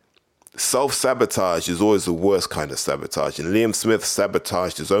 Self-sabotage is always the worst kind of sabotage. And Liam Smith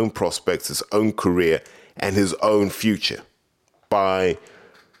sabotaged his own prospects, his own career, and his own future by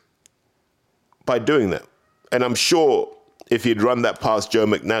doing that. And I'm sure if he'd run that past Joe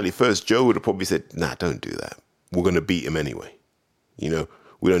McNally first, Joe would have probably said, nah, don't do that. We're going to beat him anyway. We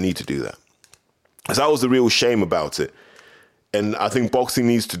don't need to do that. So that was the real shame about it. And I think boxing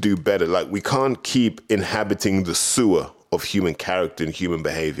needs to do better. Like, we can't keep inhabiting the sewer of human character and human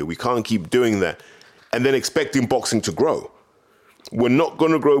behavior. We can't keep doing that and then expecting boxing to grow. We're not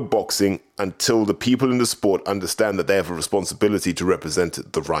going to grow boxing until the people in the sport understand that they have a responsibility to represent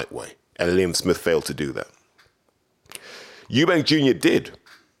it the right way. And Liam Smith failed to do that. Eubank Jr. did.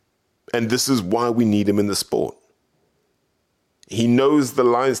 And this is why we need him in the sport. He knows the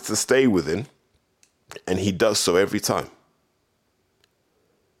lines to stay within, and he does so every time.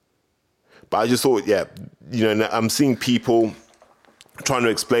 But I just thought, I'm seeing people trying to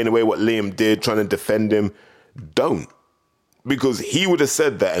explain away what Liam did, trying to defend him. Don't. Because he would have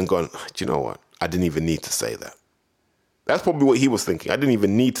said that and gone, do you know what? I didn't even need to say that. That's probably what he was thinking. I didn't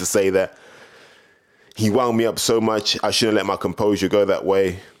even need to say that. He wound me up so much, I shouldn't let my composure go that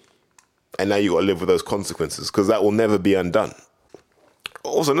way. And now you got to live with those consequences, because that will never be undone.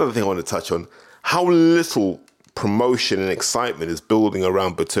 Also, another thing I want to touch on, how little promotion and excitement is building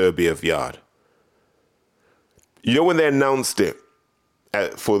around Beterbiev Yard. When they announced it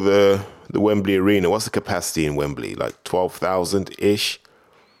for the Wembley Arena, what's the capacity in Wembley? Like 12,000-ish?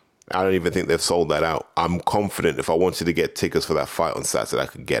 I don't even think they've sold that out. I'm confident if I wanted to get tickets for that fight on Saturday, I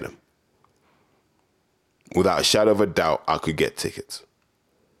could get them. Without a shadow of a doubt, I could get tickets.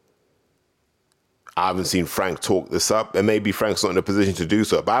 I haven't seen Frank talk this up, and maybe Frank's not in a position to do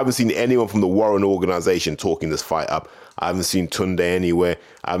so, but I haven't seen anyone from the Warren organization talking this fight up. I haven't seen Tunde anywhere.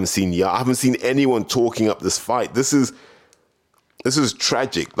 I haven't seen anyone talking up this fight. This is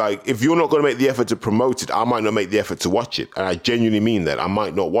tragic. Like, if you're not going to make the effort to promote it, I might not make the effort to watch it. And I genuinely mean that. I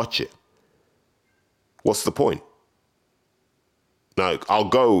might not watch it. What's the point? Like, I'll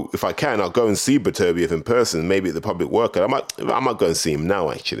go, if I can, I'll go and see Beterbiev in person, maybe at the Public Workout. I might go and see him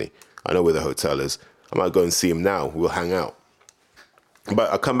now, actually. I know where the hotel is. I might go and see him now. We'll hang out.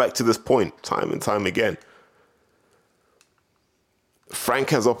 But I come back to this point time and time again. Frank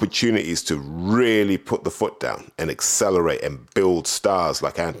has opportunities to really put the foot down and accelerate and build stars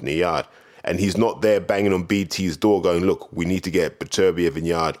like Anthony Yarde. And he's not there banging on BT's door going, look, we need to get Beterbiev and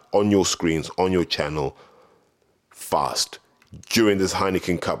Yarde on your screens, on your channel, fast. During this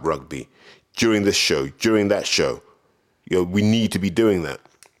Heineken Cup rugby, during this show, during that show. We need to be doing that.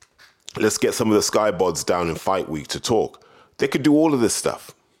 Let's get some of the skybods down in Fight Week to talk. They could do all of this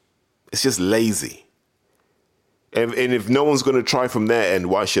stuff. It's just lazy. And if no one's going to try from their end,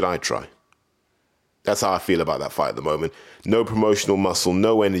 why should I try? That's how I feel about that fight at the moment. No promotional muscle,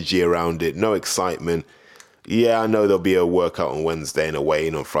 no energy around it, no excitement. Yeah, I know there'll be a workout on Wednesday and a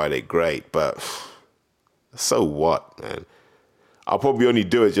weigh-in on Friday. Great, but so what, man? I'll probably only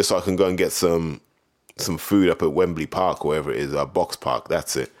do it just so I can go and get some food up at Wembley Park, or wherever it is, Box Park.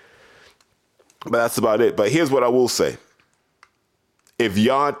 That's it. But that's about it. But here's what I will say. If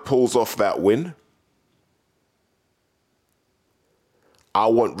Yarde pulls off that win, I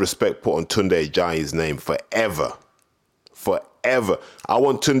want respect put on Tunde Ajayi's name forever. Forever. I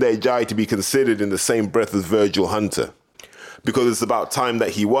want Tunde Ajayi to be considered in the same breath as Virgil Hunter, because it's about time that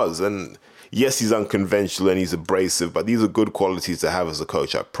he was. And yes, he's unconventional and he's abrasive, but these are good qualities to have as a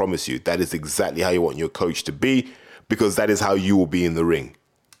coach. I promise you, that is exactly how you want your coach to be, because that is how you will be in the ring.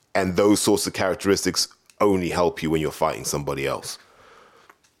 And those sorts of characteristics only help you when you're fighting somebody else.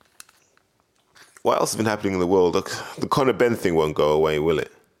 What else has been happening in the world? Look, the Conor Benn thing won't go away, will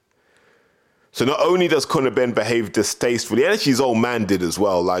it? So not only does Conor Benn behave distastefully, and actually his old man did as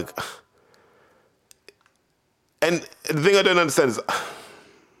well, and the thing I don't understand is,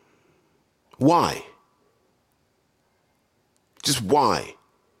 why? Just why?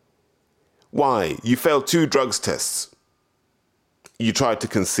 Why? You failed 2 drugs tests. You tried to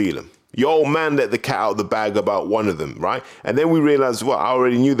conceal them. Your old man let the cat out of the bag about one of them, right? And then we realized, I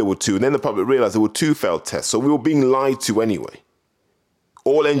already knew there were 2. And then the public realized there were 2 failed tests. So we were being lied to anyway.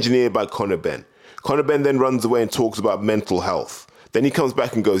 All engineered by Conor Benn. Conor Benn then runs away and talks about mental health. Then he comes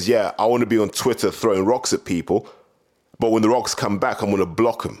back and goes, yeah, I want to be on Twitter throwing rocks at people, but when the rocks come back, I'm going to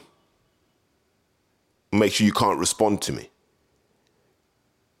block them. Make sure you can't respond to me.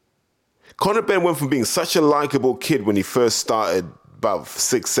 Conor Benn went from being such a likable kid when he first started about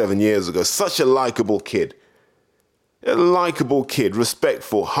 6-7 years ago, such a likable kid,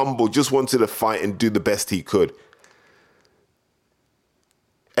 respectful, humble, just wanted to fight and do the best he could.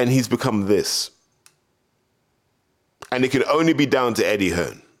 And he's become this. And it can only be down to Eddie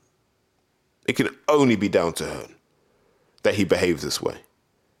Hearn. It can only be down to Hearn that he behaves this way.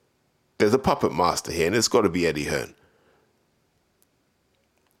 There's a puppet master here, and it's got to be Eddie Hearn.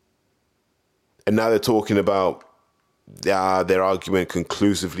 And now they're talking about their argument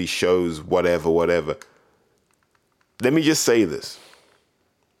conclusively shows whatever. Let me just say this.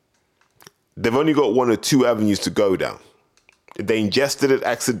 They've only got one or two avenues to go down. They ingested it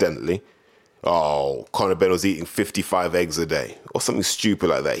accidentally. Oh, Conor Benn was eating 55 eggs a day or something stupid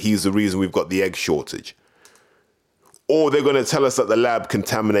like that. He's the reason we've got the egg shortage. Or they're going to tell us that the lab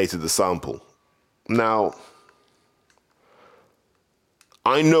contaminated the sample. Now,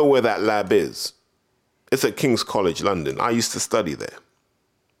 I know where that lab is. It's at King's College London. I used to study there.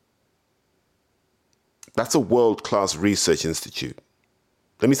 That's a world-class research institute.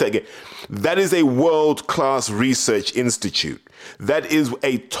 Let me say it again. That is a world-class research institute. That is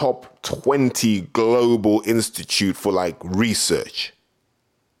a top 20 global institute for research.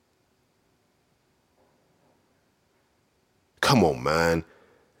 Come on, man.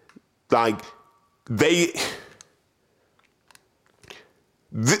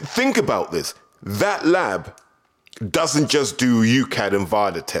 Think about this. That lab doesn't just do UCAD and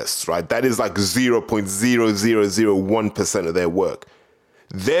VADA tests, right? That is 0.0001% of their work.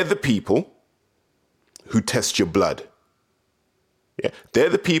 They're the people who test your blood. Yeah, they're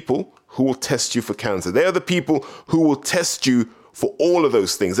the people who will test you for cancer. They're the people who will test you for all of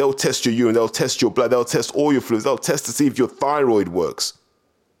those things. They'll test your urine, they'll test your blood, they'll test all your fluids, they'll test to see if your thyroid works.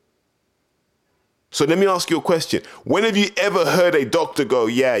 So let me ask you a question. When have you ever heard a doctor go,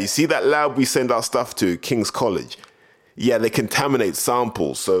 yeah, you see that lab we send our stuff to, King's College? Yeah, they contaminate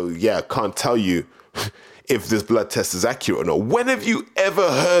samples, so yeah, I can't tell you if this blood test is accurate or not. When have you ever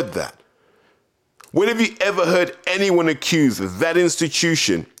heard that? When have you ever heard anyone accuse that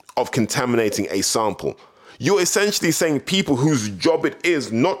institution of contaminating a sample? You're essentially saying people whose job it is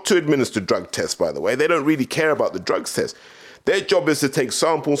not to administer drug tests, by the way. They don't really care about the drugs test. Their job is to take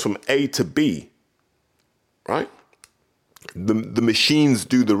samples from A to B, right? The machines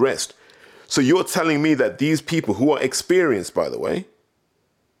do the rest. So you're telling me that these people who are experienced, by the way,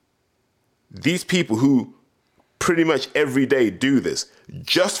 these people who pretty much every day do this,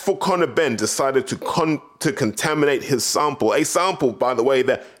 just for Conor Benn decided to contaminate his sample, a sample, by the way,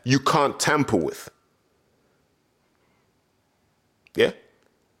 that you can't tamper with. Yeah?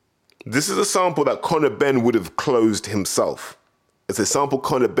 This is a sample that Conor Benn would have closed himself. It's a sample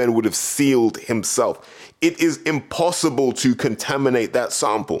Conor Benn would have sealed himself. It is impossible to contaminate that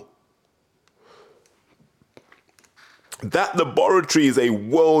sample. That laboratory is a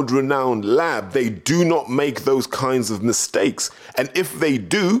world-renowned lab. They do not make those kinds of mistakes. And if they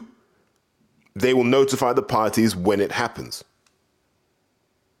do, they will notify the parties when it happens.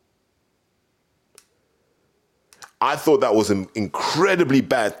 I thought that was an incredibly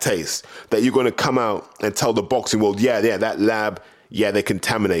bad taste, that you're going to come out and tell the boxing world, yeah, that lab, yeah, they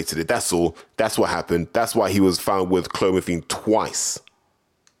contaminated it. That's all. That's what happened. That's why he was found with clomiphene twice.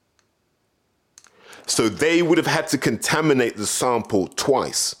 So they would have had to contaminate the sample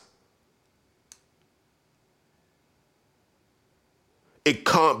twice. It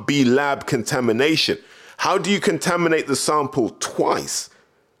can't be lab contamination. How do you contaminate the sample twice?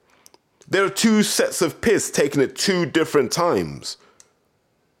 There are two sets of piss taken at two different times.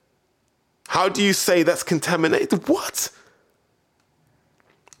 How do you say that's contaminated? What?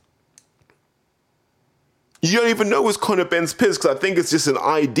 You don't even know it's Conor Benn's piss because I think it's just an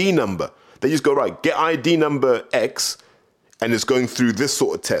ID number. They just go, right, get ID number X, and it's going through this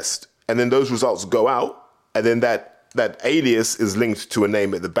sort of test. And then those results go out, and then that alias is linked to a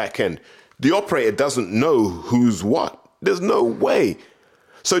name at the back end. The operator doesn't know who's what. There's no way.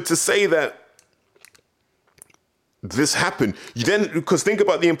 So to say that this happened, you then, because think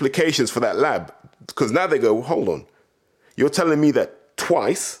about the implications for that lab. Because now they go, hold on. You're telling me that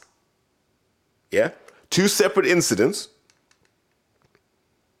twice, yeah, two separate incidents,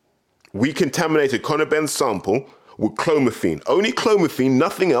 we contaminated Conor Benn's sample with clomiphene. Only clomiphene,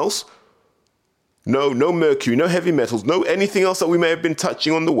 nothing else. No mercury, no heavy metals, no anything else that we may have been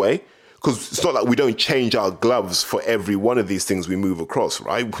touching on the way. Because it's not like we don't change our gloves for every one of these things we move across,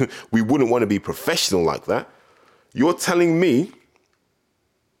 right? We wouldn't want to be professional like that. You're telling me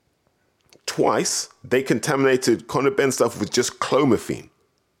twice they contaminated Conor Benn stuff with just clomiphene.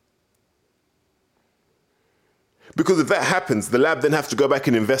 Because if that happens, the lab then have to go back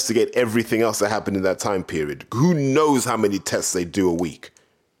and investigate everything else that happened in that time period. Who knows how many tests they do a week?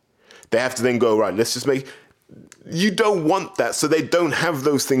 They have to then go, right, let's just make... You don't want that, so they don't have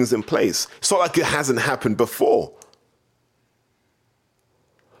those things in place. It's not like it hasn't happened before.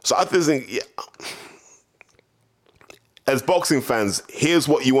 So I think, as boxing fans, here's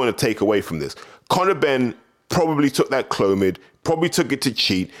what you want to take away from this. Conor Benn probably took that Clomid, probably took it to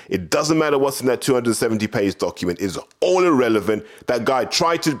cheat. It doesn't matter what's in that 270-page document. It's all irrelevant. That guy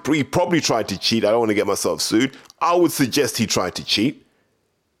he probably tried to cheat. I don't want to get myself sued. I would suggest he tried to cheat.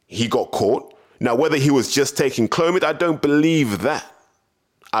 He got caught. Now, whether he was just taking Clomid, I don't believe that.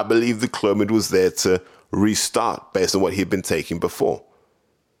 I believe the Clomid was there to restart based on what he'd been taking before.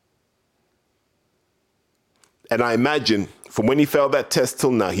 And I imagine from when he failed that test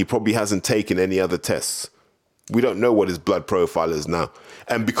till now, he probably hasn't taken any other tests. We don't know what his blood profile is now.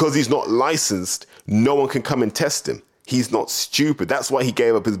 And because he's not licensed, no one can come and test him. He's not stupid. That's why he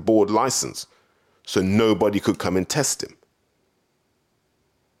gave up his board license. So nobody could come and test him.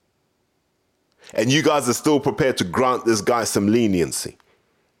 And you guys are still prepared to grant this guy some leniency.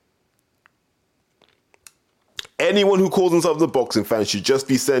 Anyone who calls themselves a boxing fan should just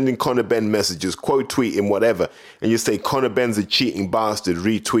be sending Conor Benn messages, quote tweeting, whatever, and you say Conor Benn's a cheating bastard,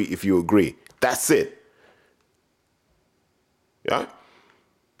 retweet if you agree. That's it. Yeah?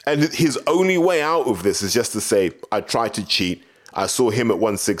 And his only way out of this is just to say, I tried to cheat. I saw him at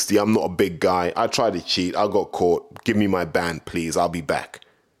 160. I'm not a big guy. I tried to cheat. I got caught. Give me my band, please. I'll be back.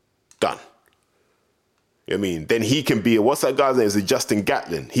 Done. I mean, then he can be, what's that guy's name? Is it Justin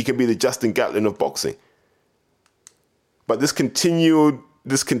Gatlin? He can be the Justin Gatlin of boxing. But this continued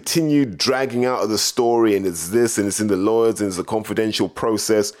dragging out of the story, and it's this, and it's in the lawyers, and it's a confidential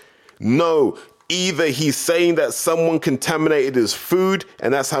process. No, either he's saying that someone contaminated his food,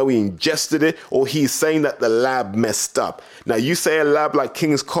 and that's how he ingested it, or he's saying that the lab messed up. Now, you say a lab like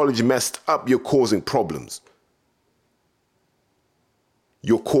King's College messed up, you're causing problems.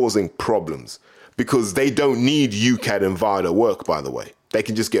 You're causing problems. Because they don't need UCAD and VAR to work, by the way. They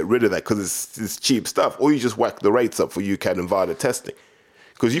can just get rid of that because it's cheap stuff. Or you just whack the rates up for UCAD and VAR testing.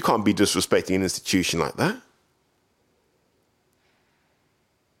 Because you can't be disrespecting an institution like that.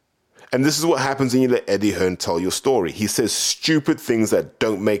 And this is what happens when you let Eddie Hearn tell your story. He says stupid things that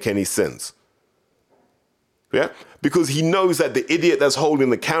don't make any sense. Yeah? Because he knows that the idiot that's holding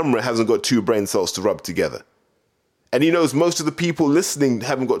the camera hasn't got two brain cells to rub together. And he knows most of the people listening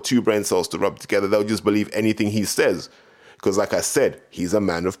haven't got two brain cells to rub together. They'll just believe anything he says. Because like I said, he's a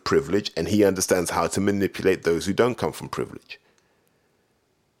man of privilege and he understands how to manipulate those who don't come from privilege.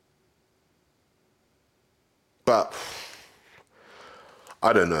 But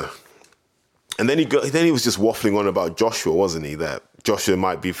I don't know. And then he was just waffling on about Joshua, wasn't he? That Joshua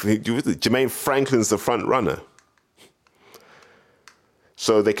might be, Jermaine Franklin's the front runner.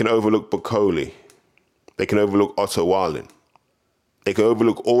 So they can overlook Bakole. They can overlook Otto Wallin. They can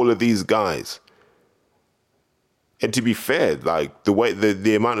overlook all of these guys. And to be fair, like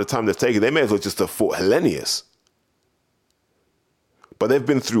the amount of time they've taken, they may as well just have fought Hellenius. But they've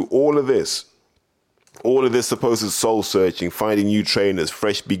been through all of this supposed soul searching, finding new trainers,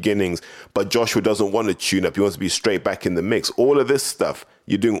 fresh beginnings. But Joshua doesn't want to tune up. He wants to be straight back in the mix. All of this stuff,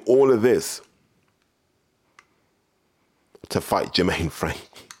 you're doing all of this to fight Jermaine Franklin.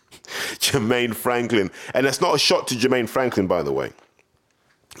 Jermaine Franklin. And that's not a shot to Jermaine Franklin, by the way.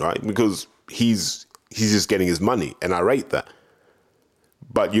 Right? Because he's just getting his money, and I rate that.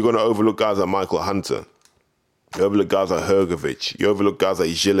 But you're going to overlook guys like Michael Hunter. You overlook guys like Hrgovic. You overlook guys like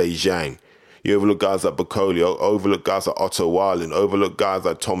Zhilei Zhang. You overlook guys like Bakole. You overlook guys like Otto Wallin. Overlook guys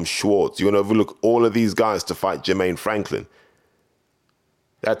like Tom Schwartz. You're going to overlook all of these guys to fight Jermaine Franklin.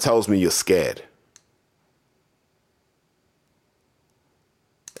 That tells me you're scared.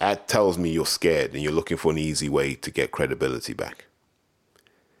 That tells me you're scared and you're looking for an easy way to get credibility back.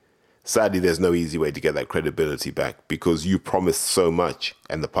 Sadly, there's no easy way to get that credibility back because you promised so much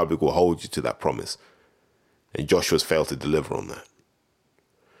and the public will hold you to that promise. And Joshua's failed to deliver on that.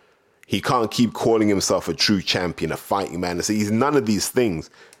 He can't keep calling himself a true champion, a fighting man. So he's none of these things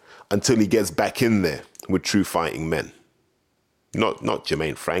until he gets back in there with true fighting men. Not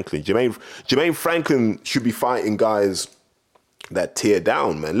Jermaine Franklin. Jermaine Franklin should be fighting guys that tear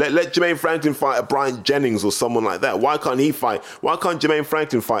down, man. Let Jermaine Franklin fight a Brian Jennings or someone like that. Why can't Jermaine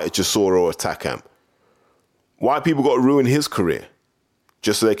Franklin fight a Chisora or a Takam? Why people got to ruin his career?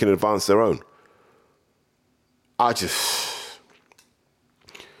 just so they can advance their own.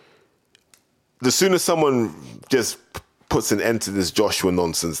 The sooner someone just puts an end to this Joshua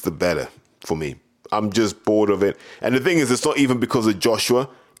nonsense, the better for me. I'm just bored of it. And the thing is, it's not even because of Joshua,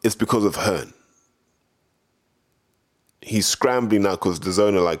 it's because of Hearn. He's scrambling now because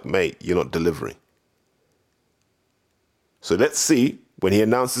DAZN are like, mate, you're not delivering. So let's see, when he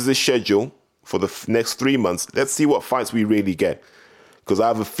announces his schedule for the next 3 months, let's see what fights we really get. Because I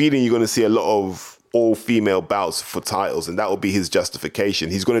have a feeling you're going to see a lot of all-female bouts for titles, and that will be his justification.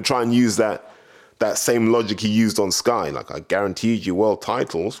 He's going to try and use that same logic he used on Sky. Like, I guaranteed you world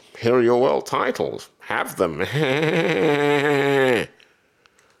titles. Here are your world titles. Have them.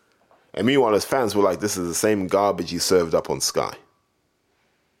 And meanwhile, his fans were like, this is the same garbage he served up on Sky.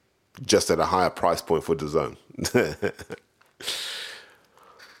 Just at a higher price point for DAZN.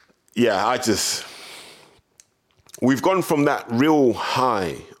 Yeah, we've gone from that real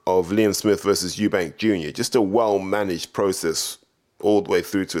high of Liam Smith versus Eubank Jr., just a well-managed process all the way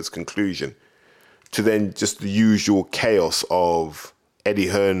through to its conclusion, to then just the usual chaos of Eddie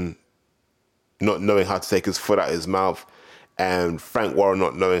Hearn not knowing how to take his foot out of his mouth and Frank Warren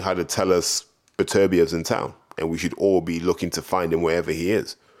not knowing how to tell us Beterbiev's in town and we should all be looking to find him wherever he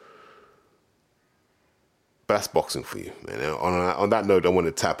is. But that's boxing for you. And on that note, I want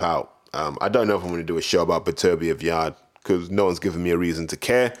to tap out. I don't know if I'm going to do a show about Beterbiev Yard because no one's given me a reason to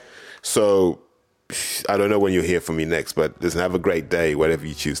care. So I don't know when you'll hear from me next, but listen, have a great day, whatever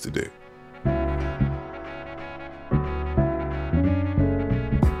you choose to do.